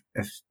number of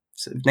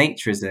sort of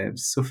nature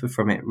reserves suffer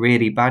from it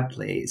really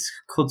badly. It's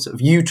called sort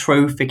of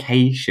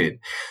eutrophication,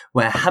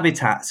 where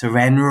habitats are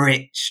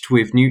enriched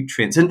with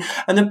nutrients. And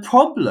the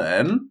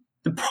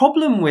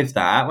problem with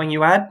that, when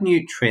you add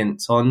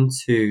nutrients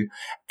onto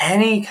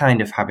any kind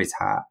of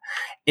habitat,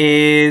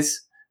 is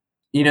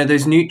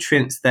those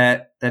nutrients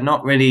that they're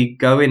not really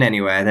going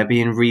anywhere. They're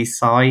being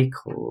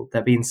recycled.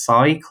 They're being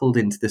cycled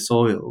into the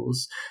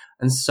soils.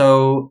 And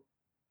so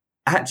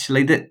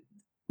actually that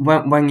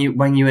when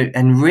you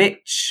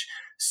enrich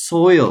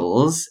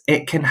soils,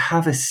 it can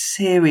have a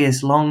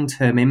serious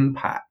long-term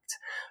impact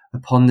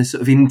upon the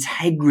sort of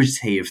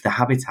integrity of the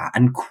habitat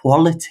and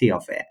quality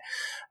of it.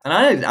 And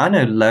I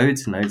know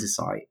loads and loads of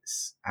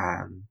sites,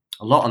 a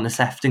lot on the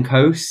Sefton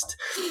Coast,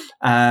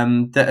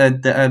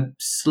 that are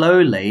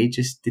slowly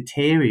just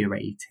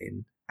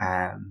deteriorating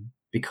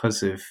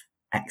because of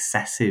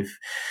excessive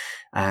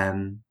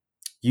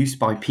use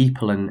by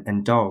people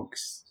and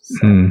dogs.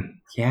 So,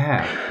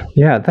 yeah,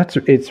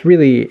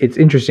 it's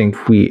interesting.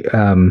 If we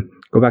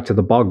go back to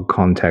the bog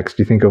context,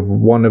 you think of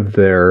one of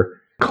their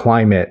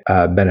climate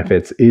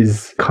benefits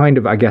is kind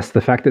of, I guess,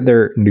 the fact that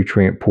they're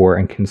nutrient poor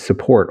and can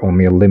support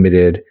only a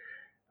limited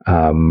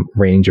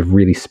range of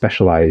really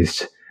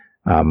specialized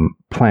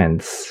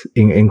plants,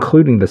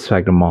 including the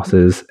sphagnum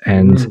mosses,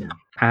 and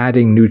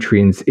adding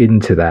nutrients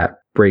into that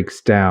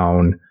breaks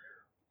down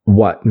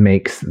what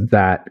makes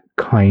that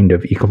kind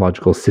of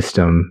ecological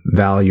system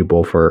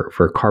valuable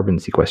for carbon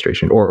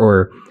sequestration,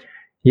 or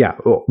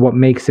what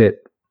makes it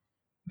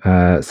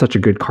such a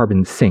good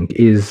carbon sink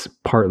is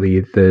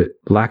partly the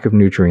lack of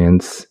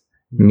nutrients,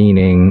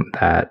 meaning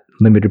that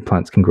limited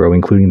plants can grow,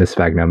 including the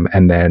sphagnum,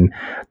 and then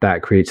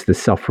that creates the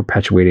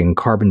self-perpetuating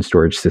carbon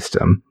storage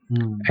system.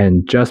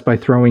 And just by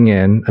throwing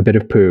in a bit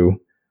of poo,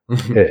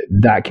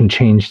 that can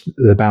change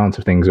the balance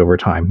of things over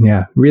time.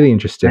 Yeah, really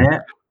interesting. Yeah,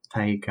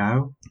 there you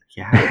go.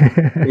 Yeah.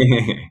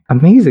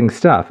 Amazing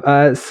stuff.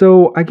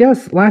 So I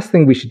guess last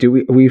thing we should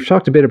do, we've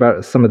talked a bit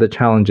about some of the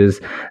challenges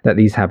that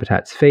these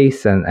habitats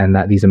face and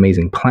that these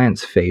amazing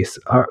plants face.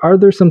 Are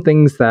there some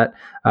things that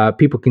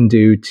people can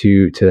do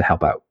to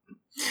help out?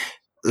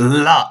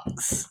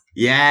 Lots.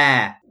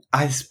 Yeah.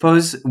 I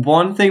suppose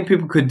one thing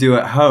people could do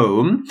at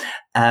home,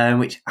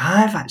 which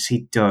I've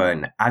actually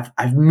done,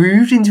 I've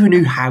moved into a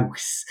new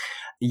house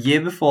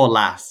year before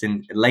last,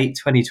 in late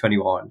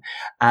 2021.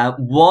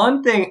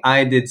 One thing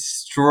I did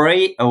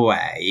straight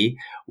away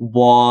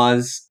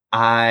was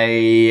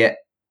I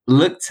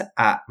looked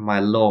at my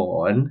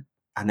lawn,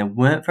 and there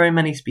weren't very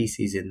many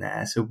species in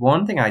there. So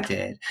one thing I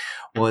did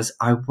was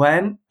I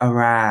went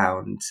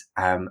around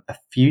a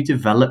few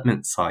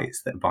development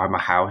sites that are by my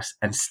house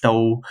and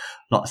stole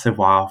lots of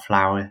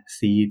wildflower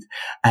seed,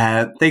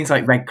 things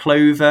like red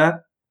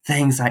clover,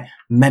 things like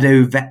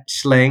meadow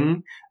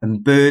vetchling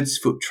and bird's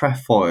foot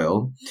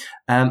trefoil,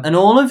 and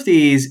all of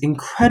these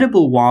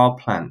incredible wild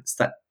plants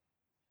that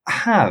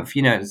have,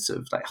 sort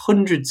of like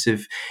hundreds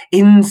of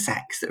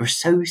insects that are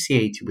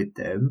associated with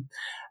them.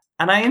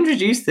 And I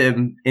introduced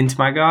them into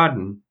my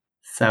garden.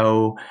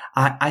 So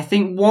I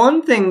think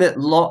one thing that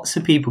lots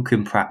of people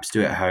can perhaps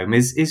do at home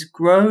is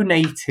grow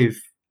native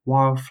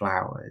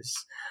wildflowers,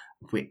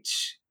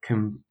 which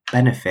can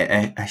benefit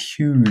a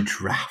huge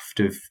raft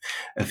of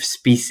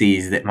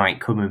species that might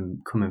come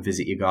and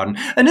visit your garden.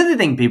 Another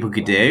thing people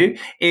could do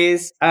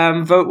is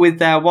vote with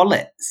their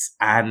wallets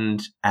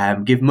and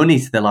give money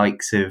to the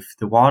likes of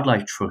the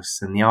Wildlife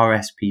Trusts and the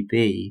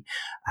RSPB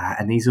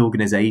and these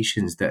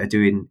organisations that are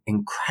doing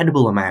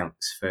incredible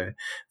amounts for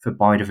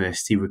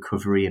biodiversity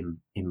recovery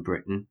in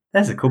Britain.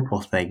 There's a couple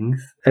of things.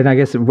 And I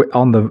guess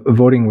on the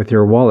voting with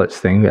your wallets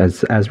thing,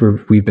 as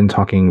we've been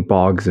talking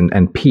bogs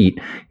and peat,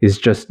 is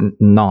just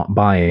not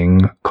buying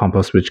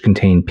compost which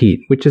contain peat,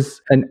 which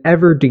is an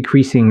ever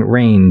decreasing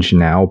range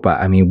now.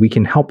 But I mean, we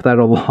can help that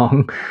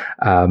along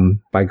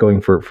by going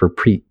for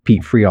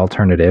peat-free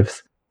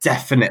alternatives.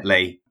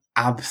 Definitely.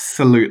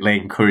 Absolutely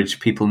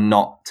encourage people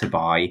not to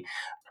buy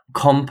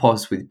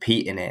compost with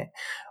peat in it.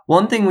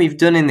 One thing we've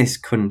done in this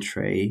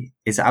country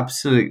is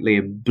absolutely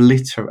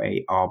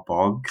obliterate our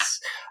bogs.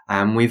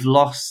 We've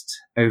lost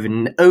over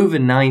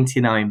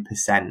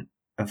 99%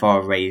 of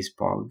our raised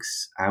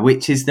bogs,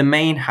 which is the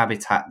main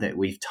habitat that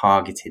we've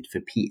targeted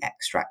for peat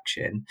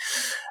extraction.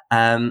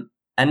 And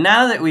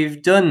now that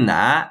we've done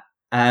that,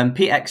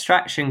 peat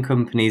extraction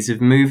companies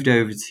have moved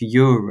over to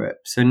Europe.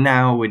 So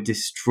now we're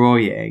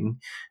destroying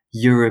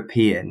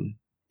European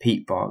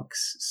peat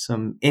bogs,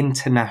 some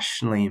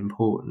internationally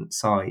important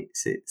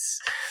sites.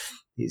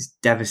 It's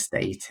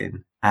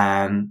devastating.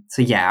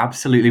 So yeah,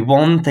 absolutely.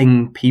 One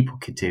thing people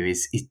could do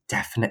is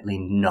definitely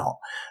not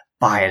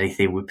buy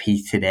anything with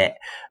peat in it.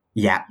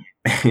 Yeah.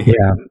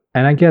 Yeah.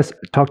 And I guess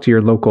talk to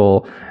your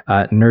local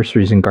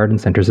nurseries and garden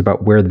centers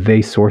about where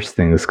they source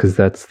things, because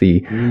that's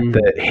the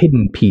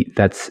hidden peat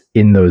that's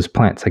in those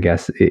plants, I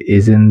guess,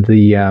 is in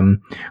the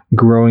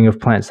growing of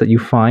plants that you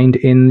find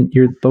in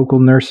your local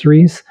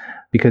nurseries.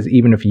 Because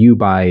even if you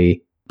buy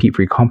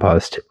peat-free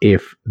compost,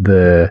 if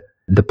the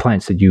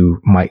plants that you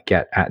might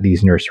get at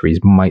these nurseries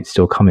might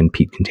still come in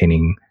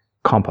peat-containing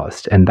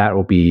compost, and that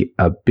will be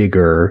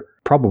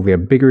probably a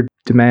bigger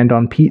demand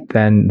on peat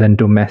than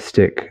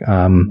domestic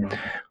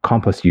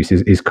compost use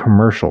is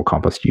commercial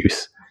compost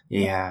use.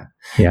 Yeah,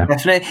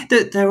 definitely.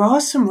 There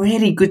are some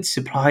really good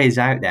suppliers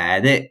out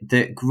there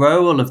that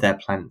grow all of their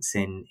plants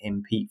in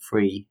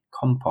peat-free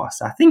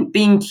compost. I think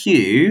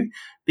B&Q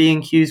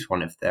is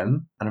one of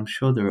them, and I'm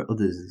sure there are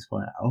others as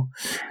well.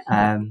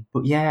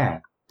 But yeah.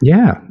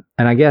 Yeah.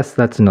 And I guess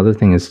that's another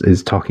thing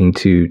is talking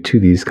to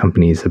these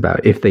companies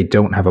about if they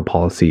don't have a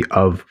policy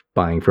of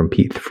buying from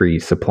peat-free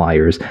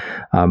suppliers,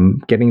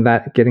 getting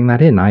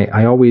that in.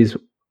 I always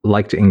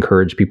like to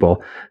encourage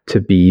people to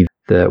be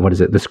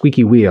the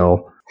squeaky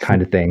wheel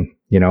kind of thing.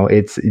 You know,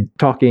 it's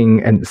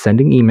talking and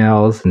sending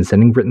emails and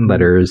sending written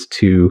letters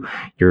to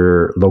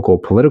your local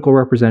political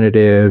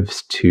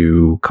representatives,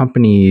 to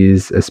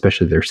companies,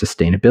 especially their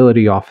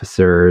sustainability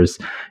officers,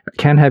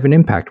 can have an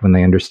impact when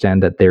they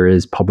understand that there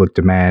is public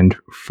demand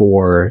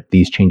for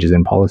these changes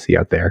in policy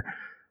out there.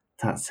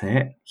 That's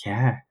it.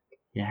 Yeah.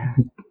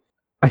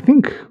 I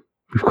think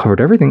we've covered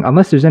everything,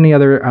 unless there's any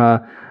other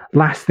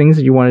last things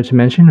that you wanted to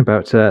mention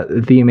about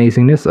the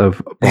amazingness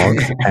of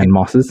bogs and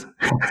mosses.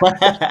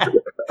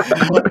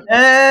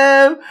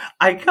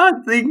 I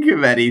can't think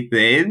of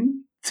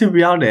anything, to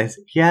be honest.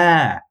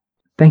 Yeah.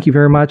 Thank you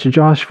very much,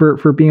 Josh,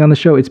 for being on the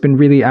show. It's been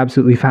really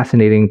absolutely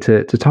fascinating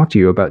to talk to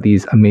you about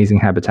these amazing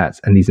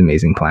habitats and these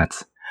amazing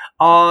plants.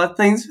 Oh,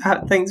 thanks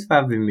for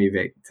having me,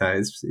 Victor.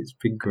 It's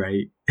been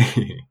great.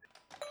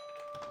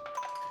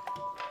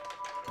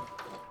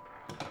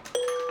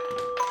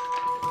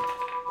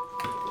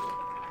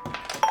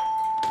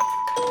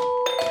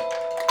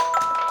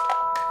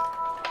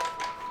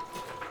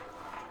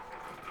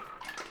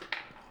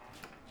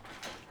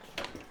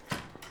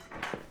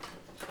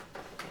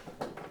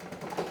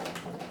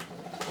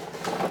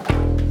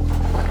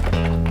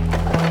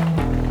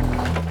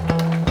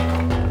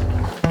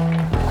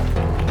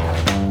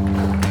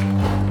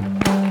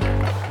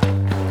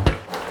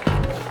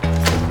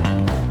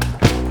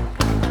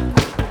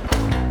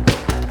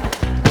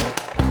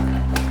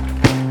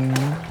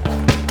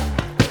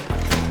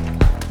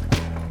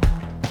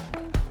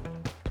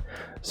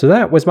 So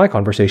that was my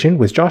conversation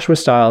with Joshua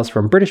Stiles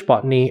from British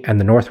Botany and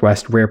the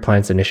Northwest Rare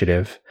Plants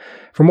Initiative.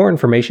 For more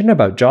information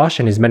about Josh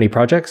and his many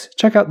projects,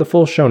 check out the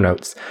full show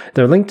notes.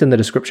 They're linked in the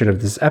description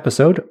of this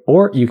episode,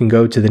 or you can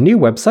go to the new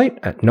website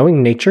at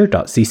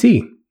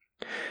knowingnature.cc.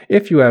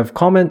 If you have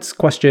comments,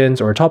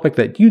 questions, or a topic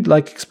that you'd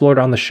like explored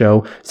on the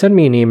show, send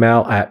me an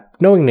email at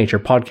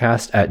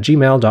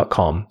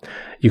knowingnaturepodcast@gmail.com.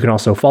 You can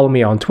also follow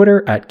me on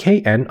Twitter at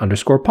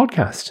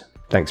 @KN_podcast.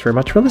 Thanks very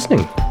much for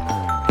listening.